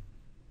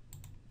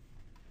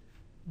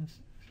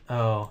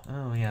 Oh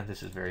yeah,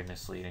 this is very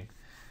misleading.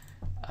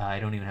 I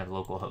don't even have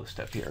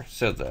localhost up here.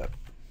 So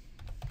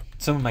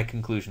some of my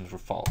conclusions were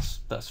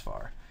false thus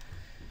far.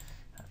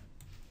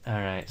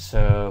 Alright,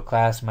 so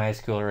class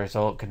MySQL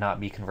result could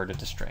not be converted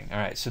to string.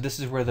 Alright, so this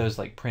is where those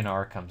like print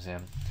R comes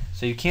in.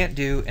 So you can't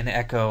do an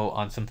echo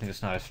on something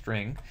that's not a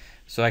string.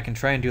 So I can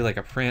try and do like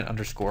a print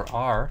underscore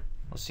R.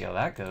 Let's see how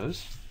that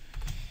goes.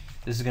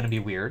 This is going to be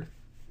weird.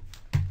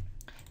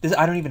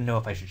 I don't even know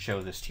if I should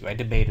show this to you. I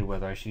debated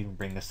whether I should even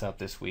bring this up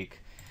this week.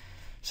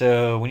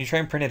 So when you try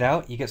and print it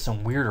out, you get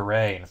some weird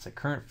array. And it's like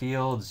current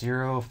field,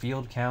 0,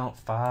 field count,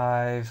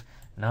 5,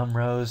 num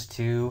rows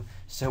 2.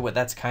 So what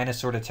that's kind of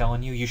sort of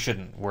telling you, you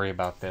shouldn't worry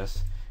about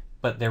this,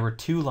 but there were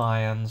 2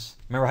 lions.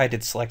 Remember how I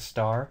did select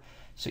star?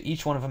 So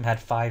each one of them had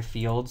 5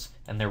 fields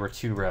and there were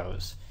 2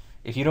 rows.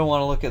 If you don't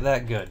want to look at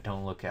that, good,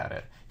 don't look at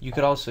it. You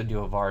could also do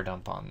a var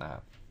dump on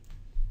that.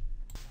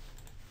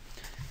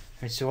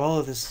 All right, so all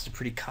of this is a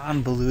pretty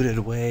convoluted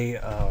way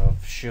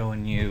of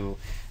showing you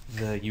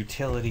the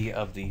utility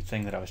of the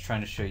thing that I was trying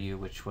to show you,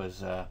 which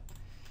was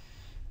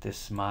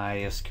this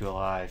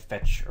MySQL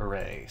fetch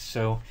array.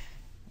 So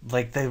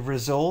like the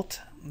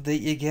result that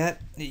you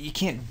get, you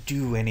can't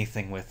do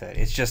anything with it.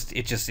 It just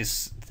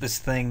is this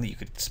thing that you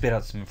could spit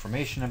out some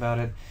information about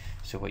it.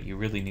 So what you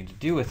really need to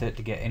do with it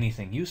to get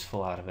anything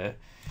useful out of it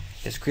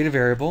is create a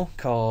variable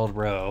called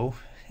row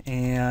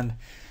and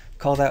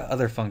call that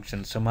other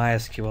function. So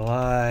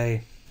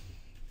MySQL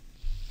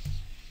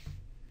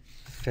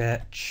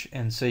fetch,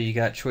 and so you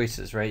got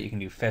choices, right? You can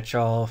do fetch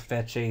all,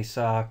 fetch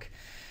ASOC.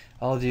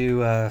 I'll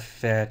do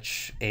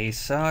fetch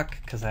ASOC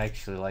because I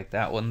actually like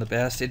that one the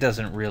best. It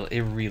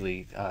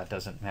really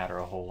doesn't matter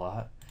a whole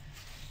lot.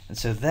 And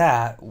so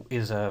that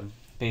is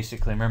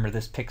basically, remember,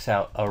 this picks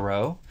out a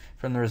row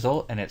from the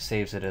result and it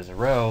saves it as a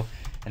row.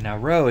 And now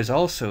row is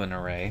also an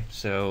array,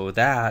 so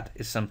that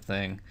is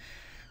something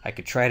I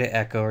could try to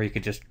echo, or you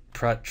could just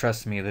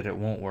trust me that it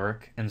won't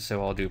work. And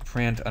so I'll do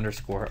print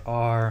underscore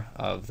R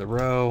of the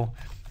row,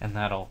 and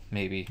that'll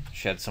maybe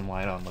shed some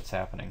light on what's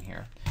happening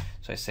here.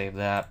 So I save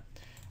that.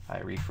 I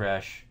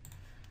refresh.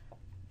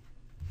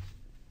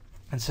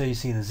 And so you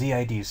see the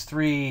ZID is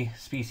 3,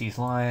 species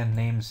lion,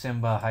 name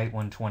Simba, height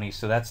 120.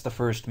 So that's the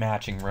first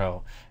matching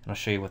row. And I'll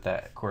show you what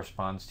that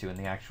corresponds to in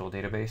the actual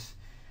database,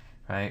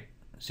 right?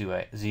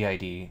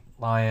 ZID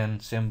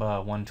lion, Simba,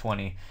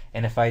 120.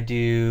 And if I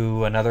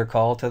do another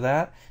call to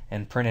that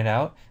and print it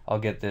out, I'll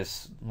get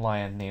this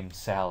lion named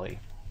Sally.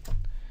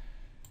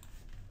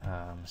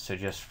 So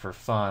just for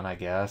fun, I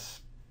guess,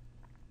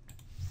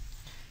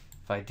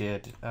 if I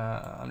did,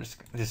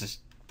 this is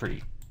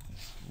pretty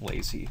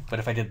lazy. But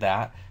if I did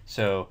that,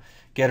 so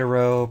get a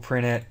row,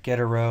 print it, get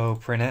a row,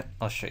 print it,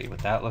 I'll show you what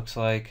that looks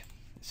like.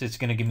 So it's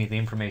going to give me the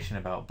information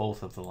about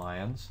both of the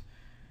lions.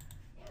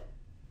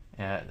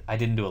 I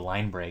didn't do a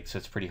line break, so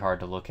it's pretty hard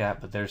to look at,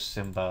 but there's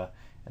Simba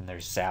and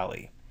there's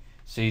Sally.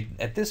 So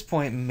at this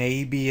point,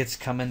 maybe it's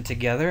coming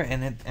together,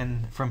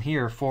 and from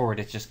here forward,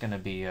 it's just going to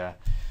be a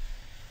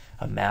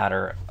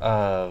matter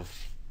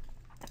of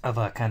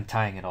kind of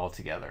tying it all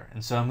together.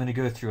 And so I'm going to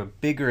go through a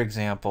bigger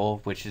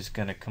example, which is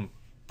going to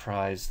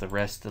comprise the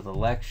rest of the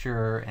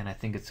lecture, and I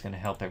think it's going to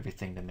help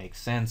everything to make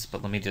sense.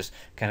 But let me just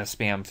kind of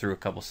spam through a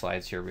couple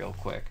slides here real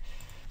quick.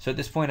 So at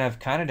this point, I've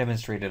kind of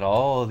demonstrated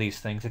all of these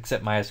things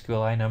except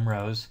MySQL enum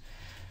rows.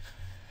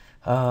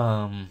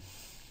 All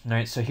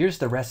right, so here's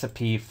the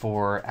recipe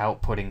for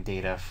outputting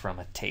data from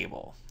a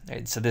table.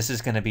 Right, so this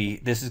is going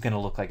to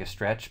look like a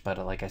stretch, but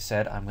like I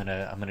said, I'm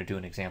gonna do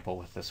an example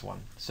with this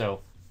one.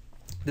 So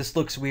this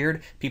looks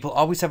weird. People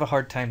always have a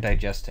hard time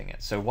digesting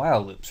it. So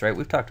while loops, right?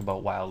 We've talked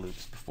about while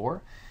loops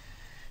before.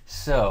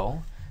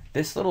 So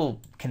this little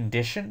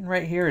condition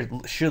right here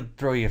should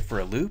throw you for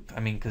a loop. I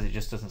mean, because it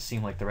just doesn't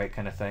seem like the right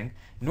kind of thing.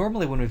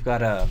 Normally, when we've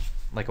got a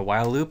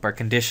while loop, our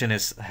condition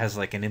has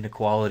like an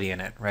inequality in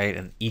it, right?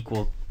 An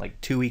equal, like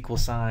 2 equal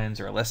signs,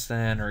 or a less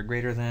than, or a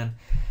greater than.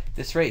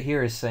 This right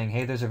here is saying,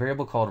 hey, there's a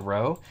variable called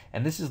row,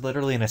 and this is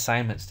literally an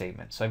assignment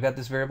statement. So I've got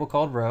this variable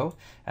called row,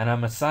 and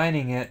I'm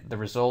assigning it the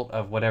result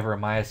of whatever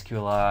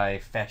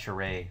MySQL fetch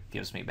array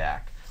gives me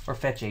back, or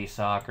fetch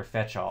ASOC, or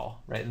fetch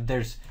all, right?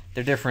 They're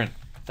different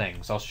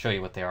things. I'll show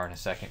you what they are in a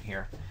second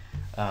here.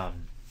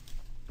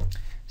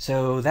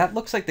 So that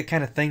looks like the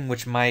kind of thing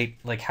which might,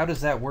 like, how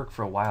does that work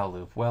for a while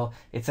loop? Well,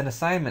 it's an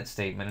assignment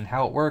statement, and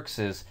how it works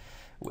is,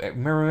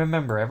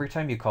 remember, every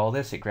time you call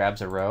this, it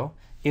grabs a row.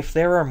 If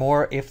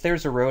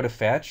there's a row to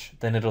fetch,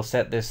 then it'll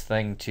set this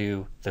thing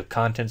to the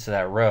contents of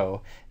that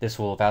row. This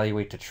will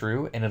evaluate to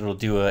true, and it'll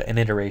do an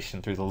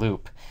iteration through the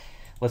loop.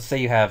 Let's say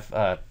you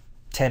have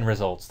 10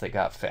 results that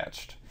got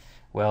fetched.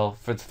 Well,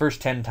 for the first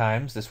 10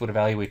 times, this would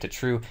evaluate to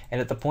true, and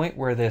at the point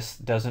where this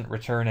doesn't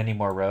return any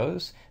more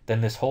rows,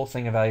 then this whole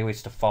thing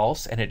evaluates to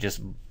false, and it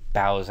just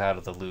bows out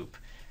of the loop.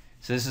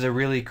 So this is a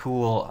really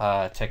cool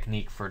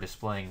technique for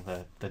displaying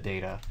the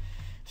data.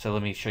 So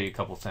let me show you a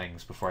couple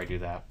things before I do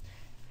that.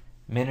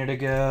 Minute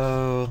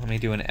ago, let me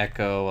do an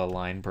echo, a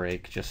line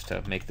break, just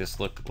to make this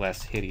look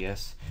less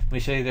hideous. Let me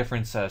show you the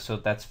difference. So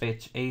that's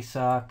fetch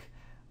ASOC. Let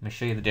me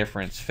show you the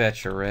difference,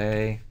 fetch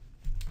array.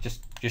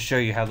 Just show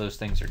you how those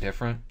things are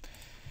different.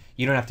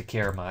 You don't have to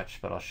care much,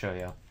 but I'll show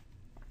you.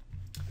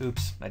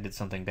 Oops, I did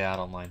something bad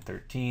on line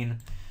 13.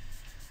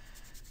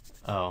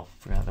 Oh,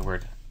 forgot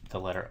the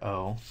letter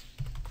O.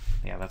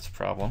 Yeah, that's a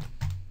problem.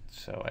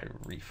 So I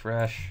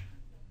refresh.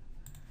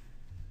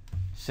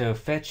 So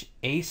fetch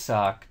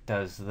ASOC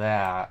does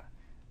that,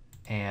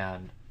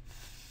 and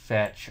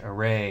fetch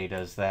array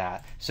does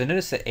that. So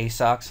notice that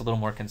ASOC's a little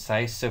more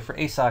concise. So for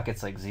ASOC,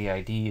 it's like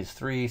ZID is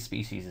 3,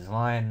 species is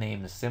lion,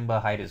 name is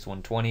Simba, height is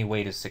 120,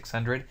 weight is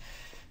 600.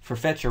 For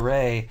fetch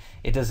array,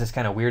 it does this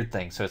kind of weird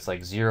thing. So it's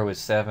like 0 is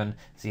 7,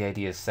 ZID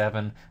is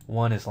 7,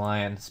 1 is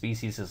lion,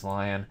 species is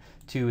lion,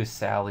 2 is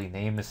Sally,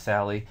 name is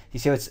Sally. You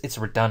see how it's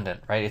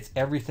redundant, right? It's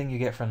everything you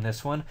get from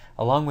this one,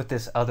 along with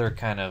this other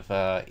kind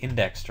of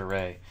indexed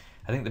array.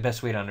 I think the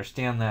best way to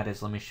understand that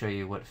is, let me show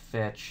you what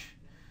fetch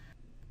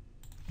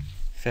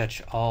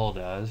all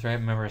does, right?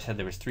 Remember I said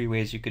there was 3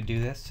 ways you could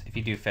do this. If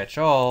you do fetch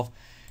all,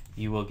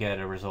 you will get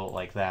a result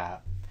like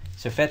that.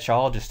 So fetch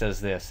all just does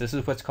this. This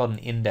is what's called an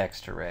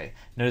indexed array.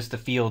 Notice the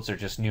fields are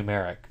just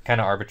numeric, kind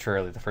of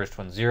arbitrarily. The first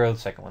one's 0, the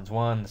second one's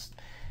 1,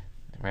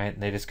 right?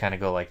 They just kind of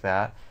go like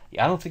that.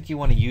 I don't think you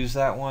want to use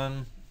that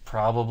one,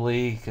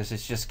 probably, because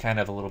it's just kind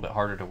of a little bit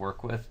harder to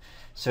work with.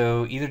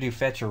 So either do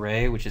fetch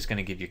array, which is going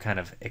to give you kind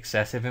of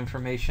excessive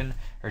information,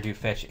 or do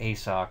fetch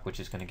ASOC, which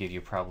is going to give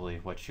you probably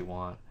what you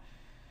want.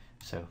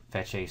 So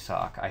fetch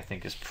ASOC, I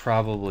think, is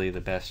probably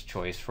the best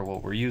choice for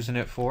what we're using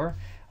it for.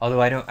 Although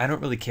I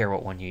don't really care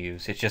what one you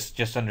use. It's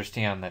just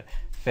understand that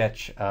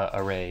fetch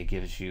array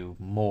gives you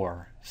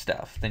more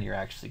stuff than you're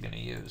actually going to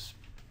use.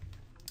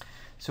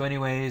 So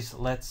anyways,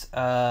 let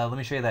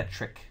me show you that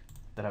trick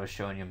that I was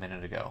showing you a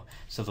minute ago.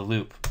 So the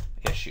loop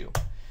issue.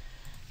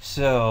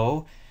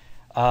 So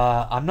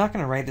I'm not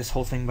going to write this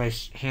whole thing by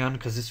hand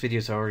because this video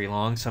is already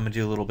long. So I'm going to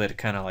do a little bit of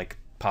kind of like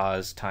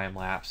pause, time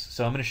lapse.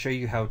 So I'm going to show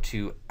you how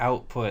to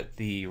output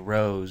the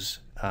rows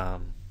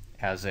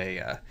as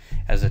a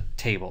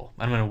table.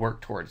 I'm going to work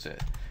towards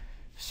it.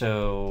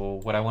 So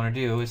what I want to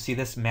do is see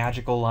this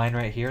magical line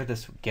right here,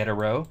 this get a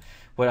row.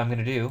 What I'm going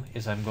to do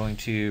is I'm going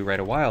to write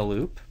a while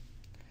loop,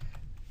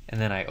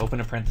 and then I open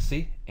a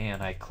parenthesis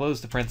and I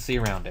close the parenthesis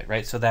around it,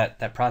 right? So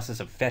that process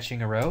of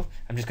fetching a row,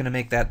 I'm just going to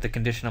make that the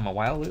condition on my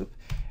while loop.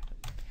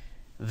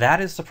 That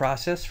is the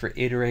process for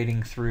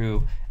iterating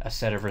through a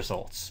set of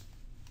results.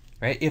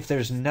 Right? If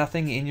there's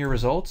nothing in your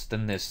results,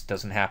 then this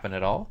doesn't happen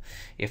at all.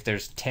 If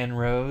there's 10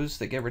 rows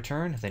that get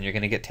returned, then you're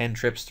going to get 10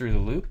 trips through the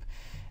loop.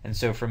 And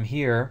so from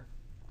here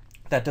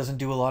that doesn't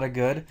do a lot of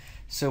good.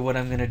 So what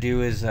I'm going to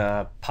do is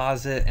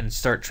pause it and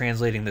start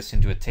translating this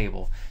into a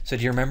table. So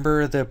do you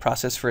remember the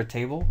process for a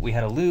table? We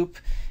had a loop,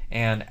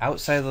 and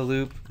outside of the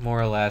loop,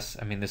 more or less,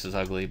 I mean, this is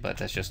ugly, but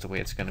that's just the way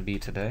it's going to be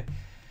today.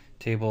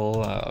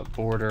 Table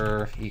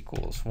border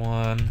equals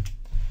 1. Do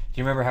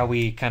you remember how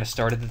we kind of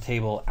started the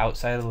table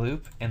outside of the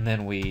loop, and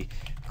then we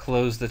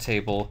closed the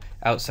table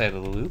outside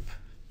of the loop?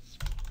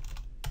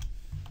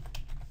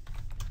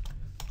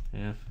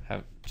 Yeah,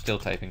 still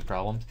typing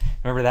problems.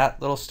 Remember that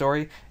little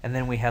story? And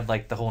then we had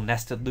like the whole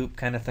nested loop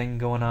kind of thing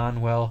going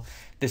on. Well,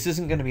 this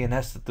isn't going to be a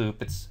nested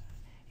loop. It's,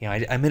 you know,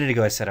 a minute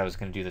ago I said I was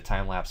going to do the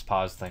time-lapse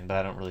pause thing, but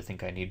I don't really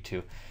think I need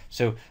to.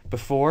 So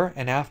before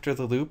and after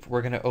the loop,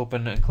 we're going to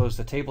open and close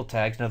the table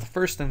tags. Now the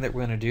first thing that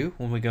we're going to do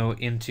when we go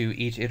into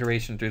each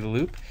iteration through the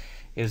loop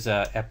is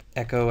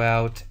echo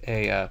out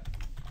a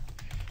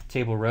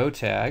table row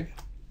tag.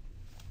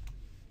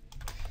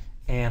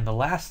 And the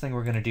last thing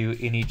we're going to do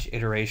in each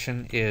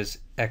iteration is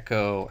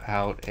echo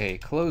out a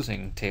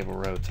closing table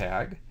row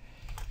tag.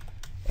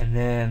 And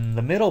then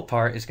the middle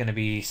part is going to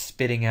be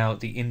spitting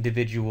out the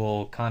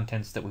individual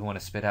contents that we want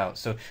to spit out.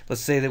 So let's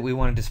say that we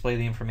want to display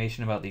the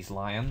information about these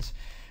lions,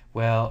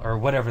 well, or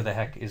whatever the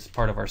heck is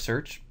part of our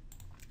search.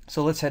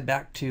 So let's head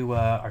back to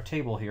our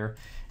table here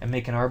and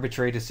make an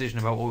arbitrary decision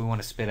about what we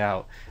want to spit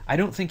out. I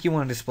don't think you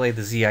want to display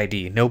the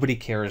ZID. Nobody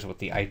cares what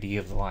the ID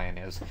of the lion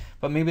is,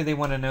 but maybe they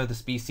want to know the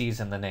species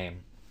and the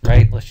name,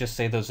 right? Let's just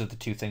say those are the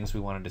two things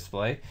we want to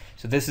display.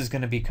 So this is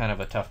going to be kind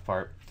of a tough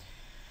part.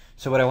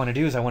 So what I want to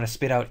do is I want to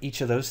spit out each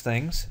of those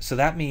things. So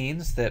that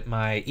means that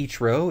each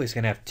row is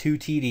going to have 2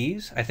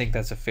 TDs. I think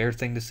that's a fair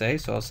thing to say.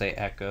 So I'll say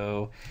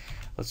echo,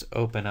 let's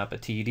open up a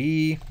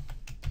TD,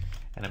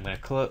 and I'm going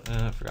to close,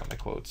 I forgot my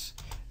quotes.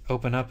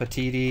 Open up a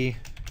TD,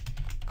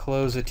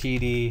 close a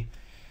TD,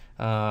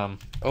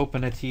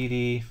 open a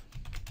TD,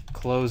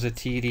 close a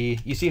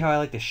TD. You see how I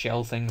like to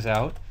shell things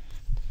out?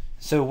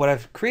 So what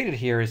I've created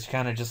here is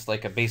kind of just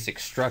like a basic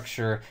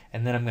structure,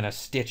 and then I'm going to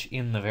stitch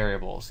in the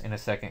variables in a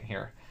second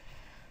here.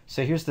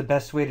 So here's the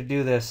best way to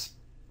do this.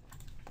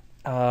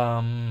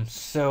 I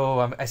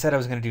said I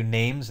was going to do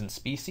names and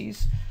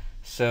species.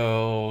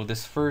 So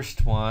this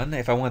first one,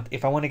 if I want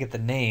to get the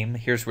name,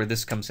 here's where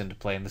this comes into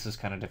play, and this is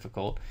kind of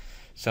difficult.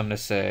 So I'm going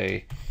to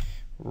say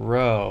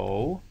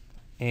row,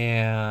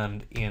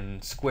 and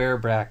in square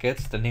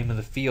brackets, the name of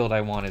the field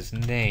I want is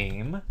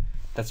name.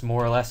 That's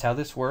more or less how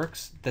this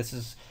works. This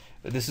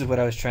is what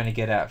I was trying to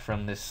get at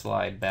from this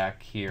slide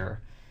back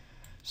here.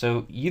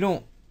 So you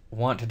don't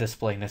want to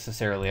display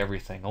necessarily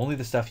everything. Only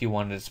the stuff you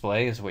want to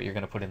display is what you're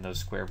going to put in those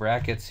square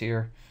brackets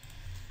here.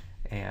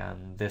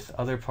 And this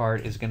other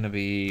part is going to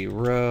be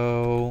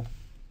row,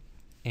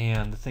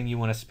 and the thing you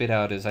want to spit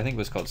out is, I think it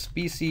was called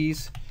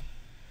species.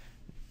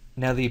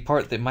 Now the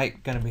part that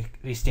might going to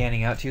be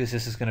standing out to you is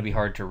this is going to be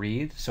hard to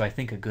read, so I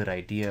think a good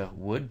idea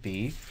would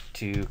be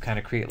to kind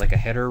of create like a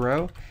header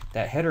row.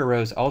 That header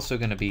row is also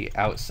going to be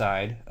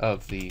outside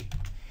of the,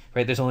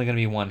 right, there's only going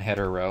to be one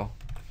header row.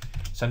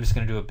 So I'm just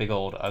going to do a big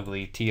old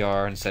ugly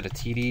TR instead of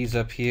TDs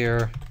up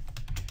here.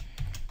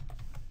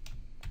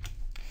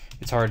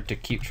 It's hard to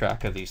keep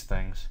track of these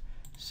things.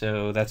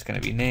 So that's going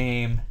to be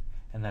name,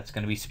 and that's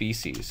going to be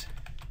species.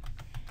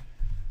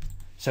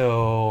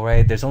 So,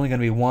 right, there's only going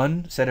to be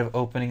one set of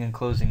opening and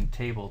closing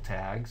table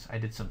tags. I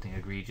did something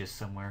egregious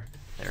somewhere.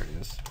 There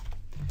it is.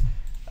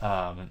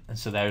 And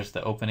so there's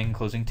the opening and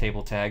closing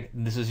table tag.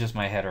 And this is just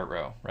my header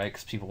row, right?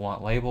 Because people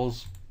want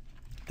labels.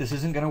 This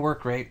isn't going to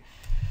work great,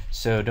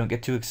 so don't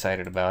get too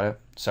excited about it.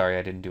 Sorry,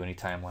 I didn't do any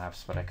time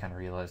lapse, but I kind of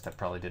realized I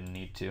probably didn't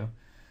need to.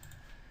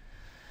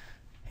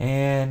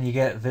 And you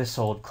get this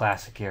old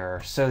classic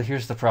error. So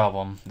here's the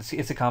problem.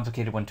 It's a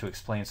complicated one to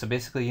explain. So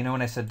basically, you know,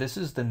 when I said this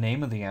is the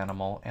name of the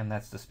animal and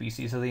that's the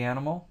species of the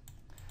animal,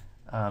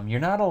 you're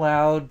not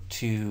allowed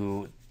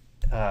to,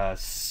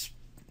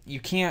 you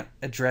can't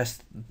address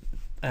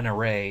an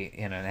array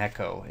in an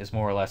echo is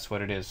more or less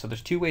what it is. So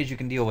there's 2 ways you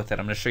can deal with it.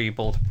 I'm going to show you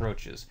both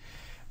approaches.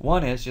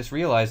 One is just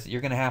realize that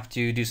you're going to have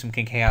to do some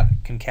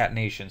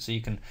concatenation. So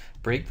you can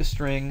break the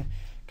string,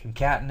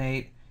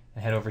 concatenate,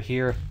 and head over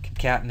here,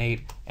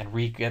 concatenate, and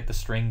re-get the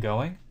string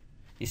going.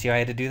 You see how I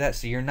had to do that?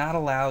 So you're not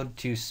allowed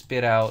to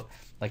spit out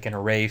like an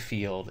array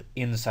field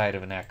inside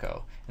of an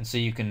echo. And so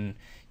you can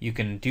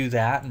do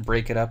that and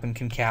break it up and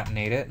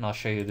concatenate it, and I'll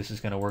show you this is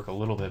going to work a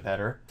little bit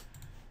better.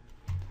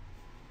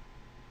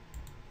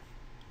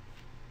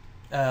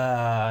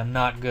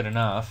 Not good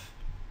enough.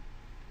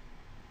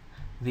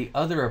 The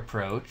other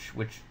approach,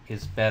 which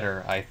is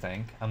better, I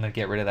think, I'm going to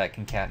get rid of that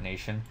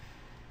concatenation,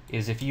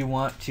 is if you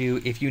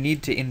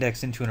need to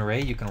index into an array,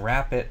 you can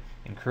wrap it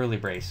in curly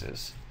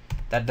braces.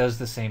 That does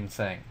the same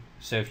thing.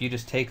 So if you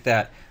just take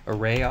that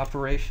array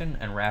operation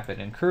and wrap it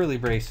in curly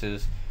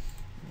braces,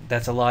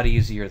 that's a lot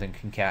easier than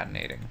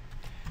concatenating.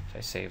 So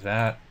I save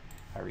that,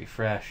 I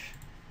refresh,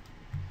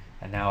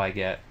 and now I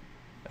get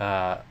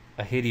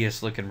a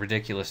hideous looking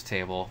ridiculous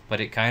table,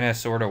 but it kind of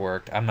sort of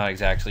worked. I'm not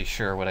exactly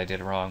sure what I did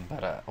wrong,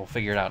 but I'll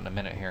figure it out in a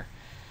minute here.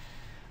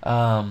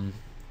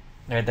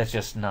 That's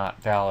just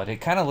not valid. It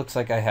kind of looks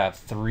like I have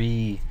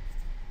 3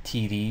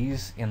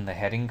 TDs in the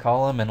heading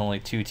column and only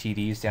 2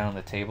 TDs down on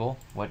the table.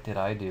 What did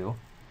I do?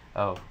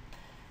 Oh,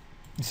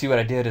 you see what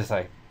I did is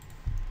I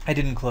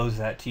didn't close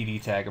that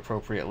TD tag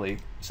appropriately.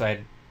 So I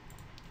had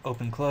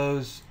open,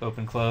 close,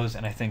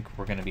 and I think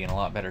we're going to be in a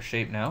lot better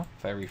shape now.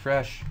 If I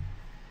refresh,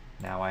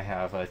 now I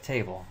have a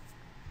table.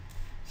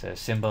 So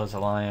Simba's a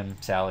lion,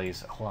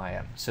 Sally's a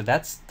lion. So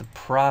that's the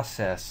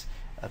process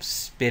of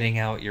spitting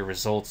out your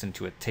results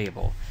into a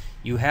table.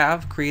 You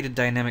have created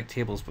dynamic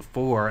tables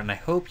before, and I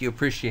hope you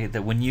appreciate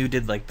that when you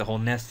did like the whole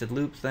nested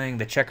loop thing,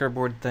 the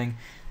checkerboard thing,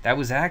 that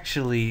was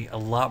actually a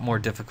lot more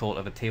difficult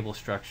of a table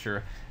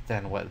structure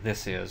than what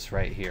this is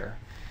right here.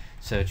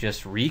 So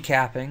just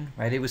recapping,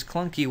 right? It was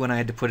clunky when I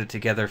had to put it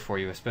together for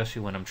you,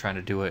 especially when I'm trying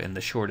to do it in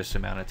the shortest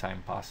amount of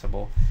time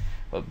possible.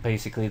 But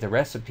basically the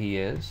recipe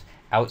is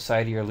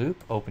outside of your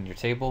loop, open your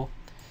table,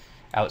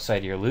 outside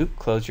of your loop,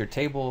 close your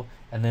table,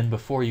 and then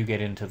before you get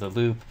into the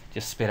loop,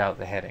 just spit out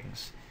the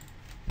headings.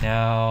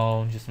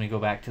 Now, just let me go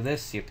back to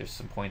this, see if there's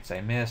some points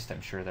I missed.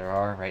 I'm sure there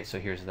are, right? So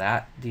here's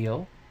that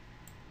deal.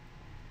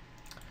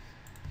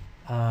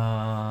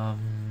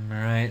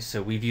 Right,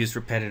 so we've used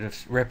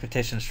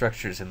repetition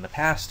structures in the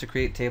past to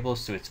create tables,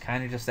 so it's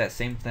kind of just that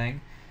same thing.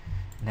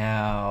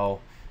 Now,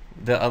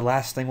 the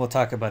last thing we'll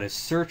talk about is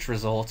search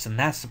results, and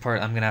that's the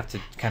part I'm going to have to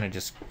kind of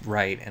just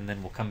write, and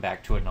then we'll come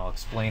back to it and I'll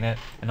explain it.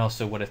 And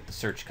also, what if the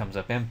search comes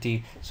up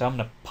empty? So I'm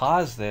going to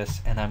pause this,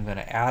 and I'm going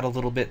to add a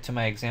little bit to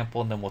my example,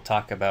 and then we'll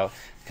talk about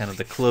kind of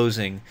the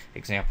closing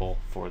example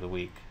for the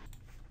week.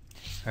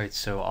 All right,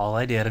 so all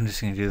I did, I'm just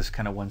going to do this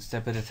kind of one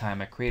step at a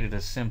time. I created a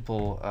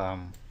simple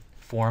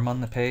form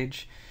on the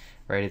page,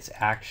 right? Its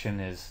action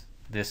is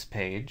this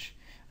page.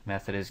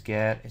 Method is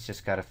get. It's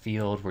just got a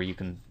field where you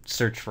can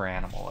search for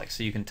animal. Like,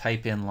 so you can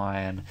type in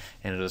lion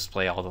and it'll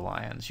display all the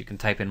lions. You can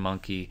type in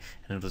monkey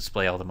and it'll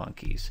display all the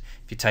monkeys.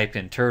 If you type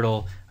in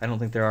turtle, I don't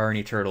think there are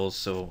any turtles,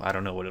 so I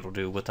don't know what it'll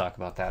do. We'll talk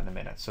about that in a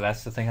minute. So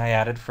that's the thing I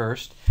added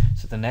first.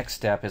 So the next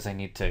step is I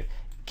need to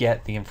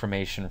get the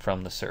information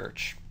from the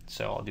search.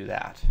 So I'll do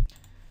that.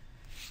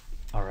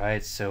 All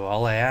right, so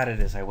all I added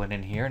is I went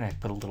in here and I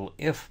put a little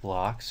if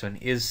block, so an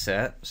is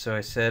set. So I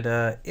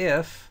said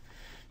if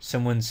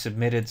someone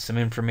submitted some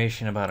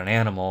information about an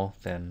animal,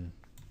 then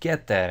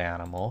get that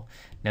animal.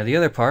 Now the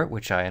other part,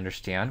 which I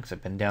understand because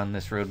I've been down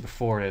this road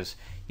before, is,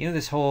 you know,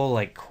 this whole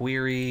like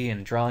query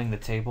and drawing the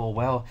table.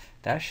 Well,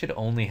 that should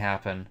only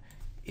happen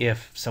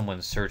if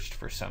someone searched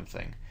for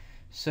something.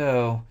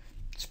 So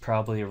it's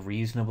probably a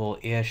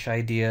reasonable-ish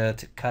idea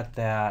to cut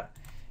that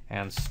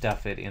and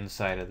stuff it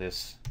inside of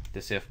this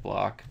if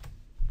block.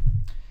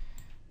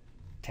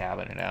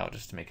 Tabbing it out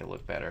just to make it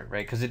look better,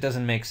 right? Because it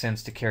doesn't make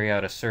sense to carry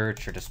out a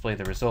search or display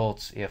the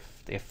results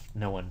if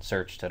no one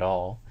searched at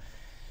all.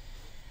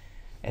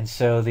 And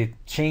so the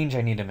change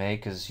I need to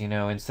make is, you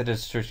know, instead of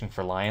searching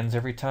for lions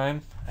every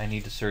time, I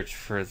need to search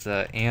for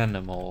the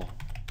animal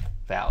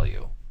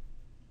value.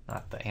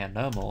 Not the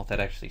animal.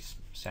 That actually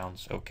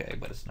sounds okay,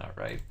 but it's not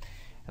right.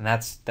 And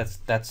that's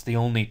the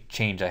only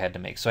change I had to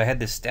make. So I had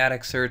this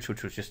static search,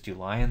 which was just do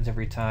lions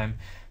every time.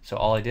 So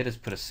all I did is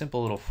put a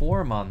simple little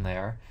form on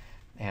there,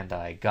 and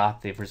I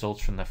got the results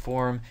from the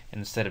form. And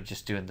instead of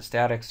just doing the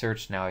static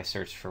search, now I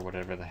searched for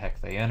whatever the heck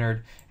they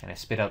entered, and I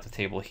spit out the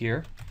table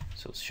here.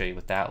 So let's show you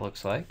what that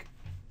looks like.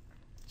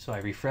 So I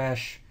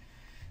refresh.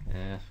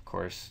 Of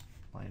course,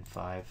 line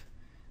 5.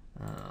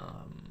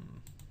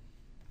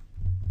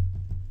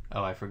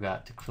 Oh, I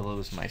forgot to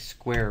close my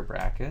square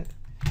bracket.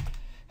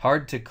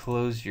 Hard to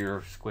close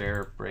your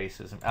square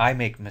braces. I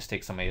make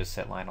mistakes on my is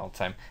set line all the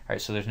time. All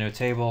right, so there's no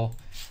table.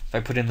 If I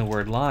put in the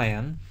word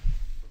lion,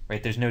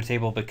 right, there's no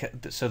table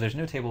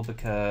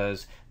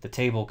because the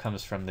table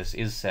comes from this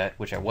is set,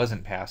 which I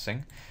wasn't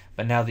passing.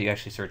 But now that you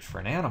actually search for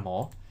an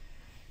animal,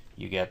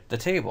 you get the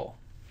table.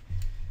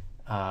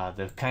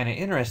 The kind of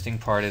interesting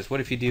part is,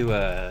 what if you do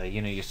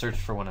you search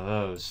for one of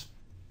those?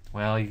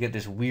 Well, you get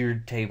this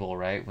weird table,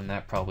 right, when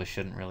that probably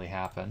shouldn't really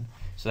happen.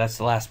 So that's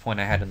the last point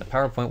I had in the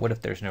PowerPoint. What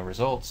if there's no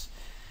results?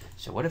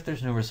 So what if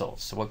there's no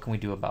results? So what can we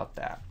do about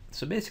that?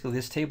 So basically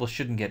this table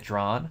shouldn't get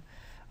drawn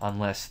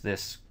unless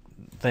this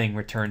thing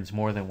returns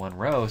more than one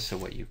row. So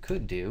what you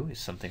could do is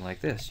something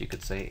like this. You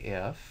could say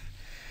if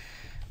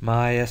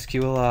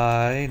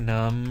MySQL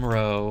num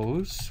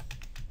rows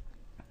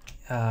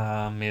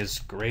is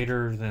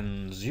greater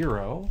than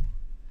 0,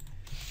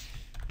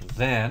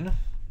 then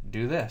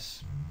do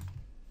this.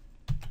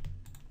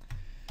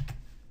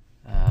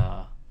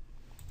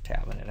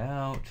 Tabbing it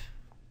out.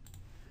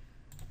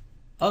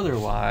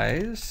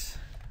 Otherwise,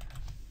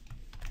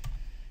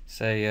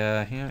 say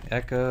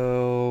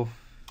echo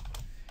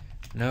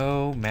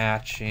no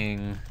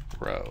matching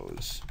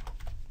rows.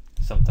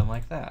 Something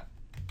like that.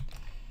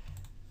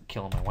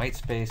 Killing my white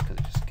space because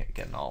it's just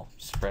getting all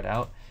spread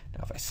out.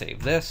 Now if I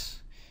save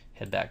this,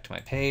 head back to my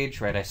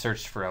page, right? I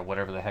searched for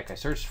whatever the heck I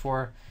searched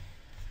for.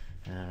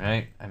 All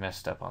right, I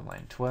messed up on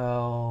line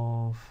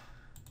 12.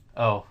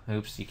 Oh,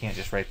 oops, you can't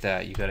just write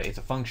that. It's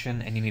a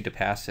function and you need to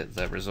pass it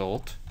the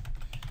result.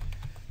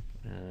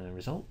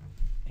 Result.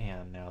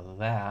 And now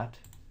that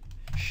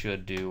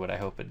should do what I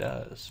hope it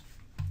does.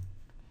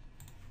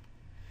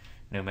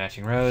 no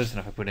matching rows. And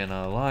if I put in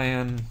a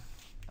lion,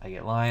 I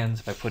get lions.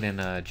 If I put in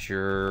a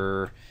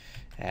giraffe,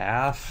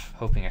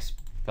 hoping I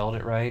spelled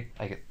it right,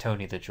 I get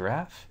Tony the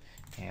giraffe.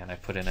 And I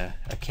put in a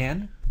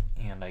Ken,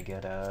 and I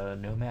get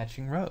no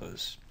matching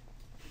rows.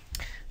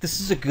 This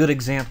is a good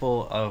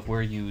example of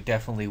where you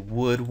definitely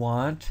would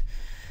want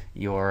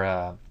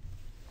your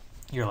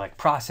like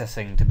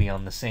processing to be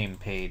on the same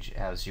page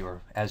as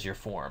your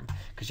form,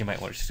 because you might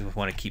want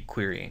to keep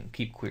querying.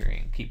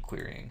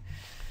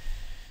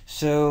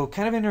 So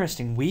kind of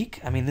interesting week.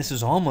 I mean, this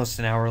is almost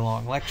an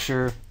hour-long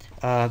lecture.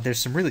 There's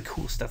some really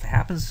cool stuff that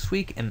happens this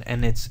week,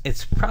 and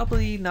it's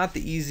probably not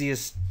the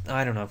easiest.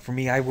 I don't know. For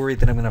me, I worry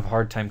that I'm going to have a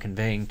hard time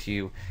conveying to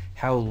you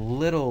how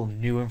little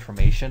new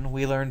information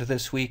we learned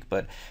this week,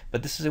 but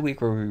this is a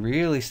week where we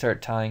really start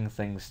tying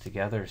things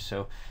together,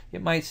 so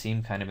it might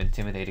seem kind of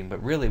intimidating,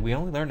 but really we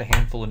only learned a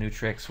handful of new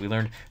tricks. We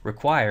learned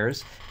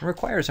requires, and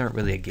requires aren't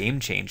really a game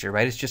changer,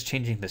 right? It's just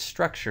changing the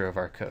structure of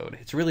our code.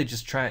 It's really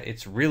just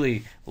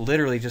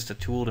literally just a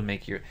tool to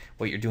make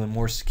what you're doing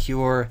more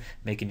secure,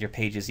 making your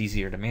pages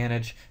easier to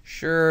manage.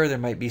 Sure, there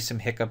might be some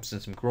hiccups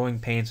and some growing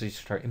pains as you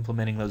start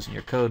implementing those in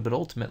your code, but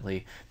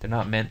ultimately they're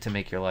not meant to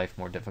make your life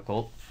more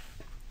difficult.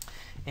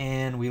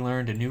 And we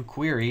learned a new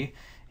query,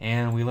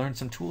 and we learned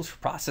some tools for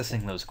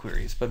processing those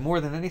queries. But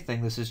more than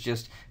anything, this is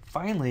just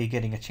finally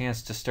getting a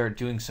chance to start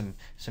doing some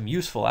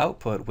useful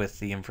output with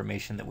the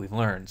information that we've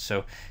learned.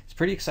 So it's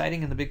pretty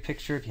exciting in the big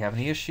picture. If you have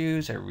any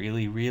issues,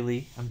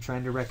 I'm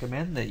trying to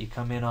recommend that you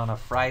come in on a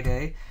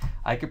Friday.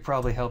 I could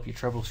probably help you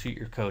troubleshoot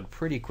your code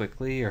pretty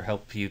quickly, or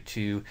help you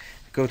to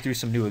go through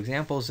some new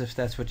examples if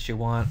that's what you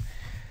want.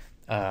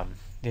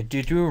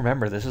 Do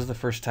remember, this is the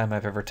first time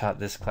I've ever taught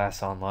this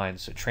class online,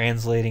 so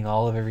translating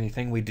all of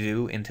everything we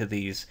do into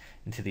these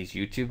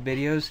YouTube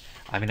videos,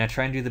 I mean, I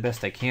try and do the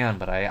best I can,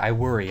 but I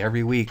worry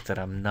every week that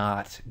I'm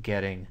not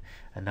getting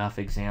enough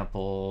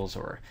examples,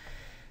 or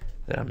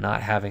that I'm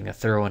not having a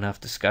thorough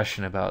enough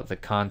discussion about the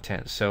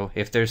content. So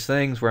if there's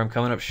things where I'm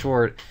coming up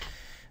short,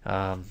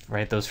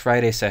 right, those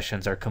Friday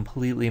sessions are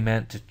completely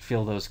meant to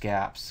fill those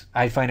gaps.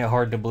 I find it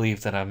hard to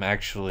believe that I'm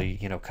actually,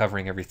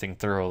 covering everything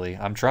thoroughly.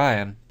 I'm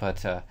trying,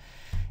 but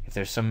if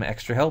there's some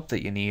extra help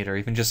that you need, or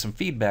even just some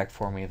feedback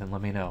for me, then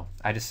let me know.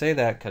 I just say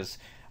that because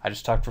I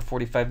just talked for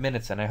 45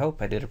 minutes, and I hope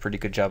I did a pretty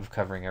good job of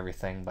covering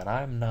everything, but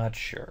I'm not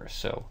sure,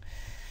 so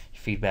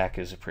feedback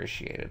is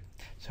appreciated.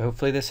 So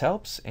hopefully this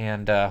helps,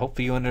 and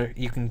hopefully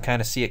you can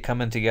kind of see it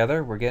coming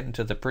together. We're getting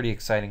to the pretty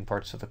exciting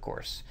parts of the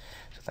course.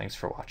 So thanks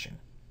for watching.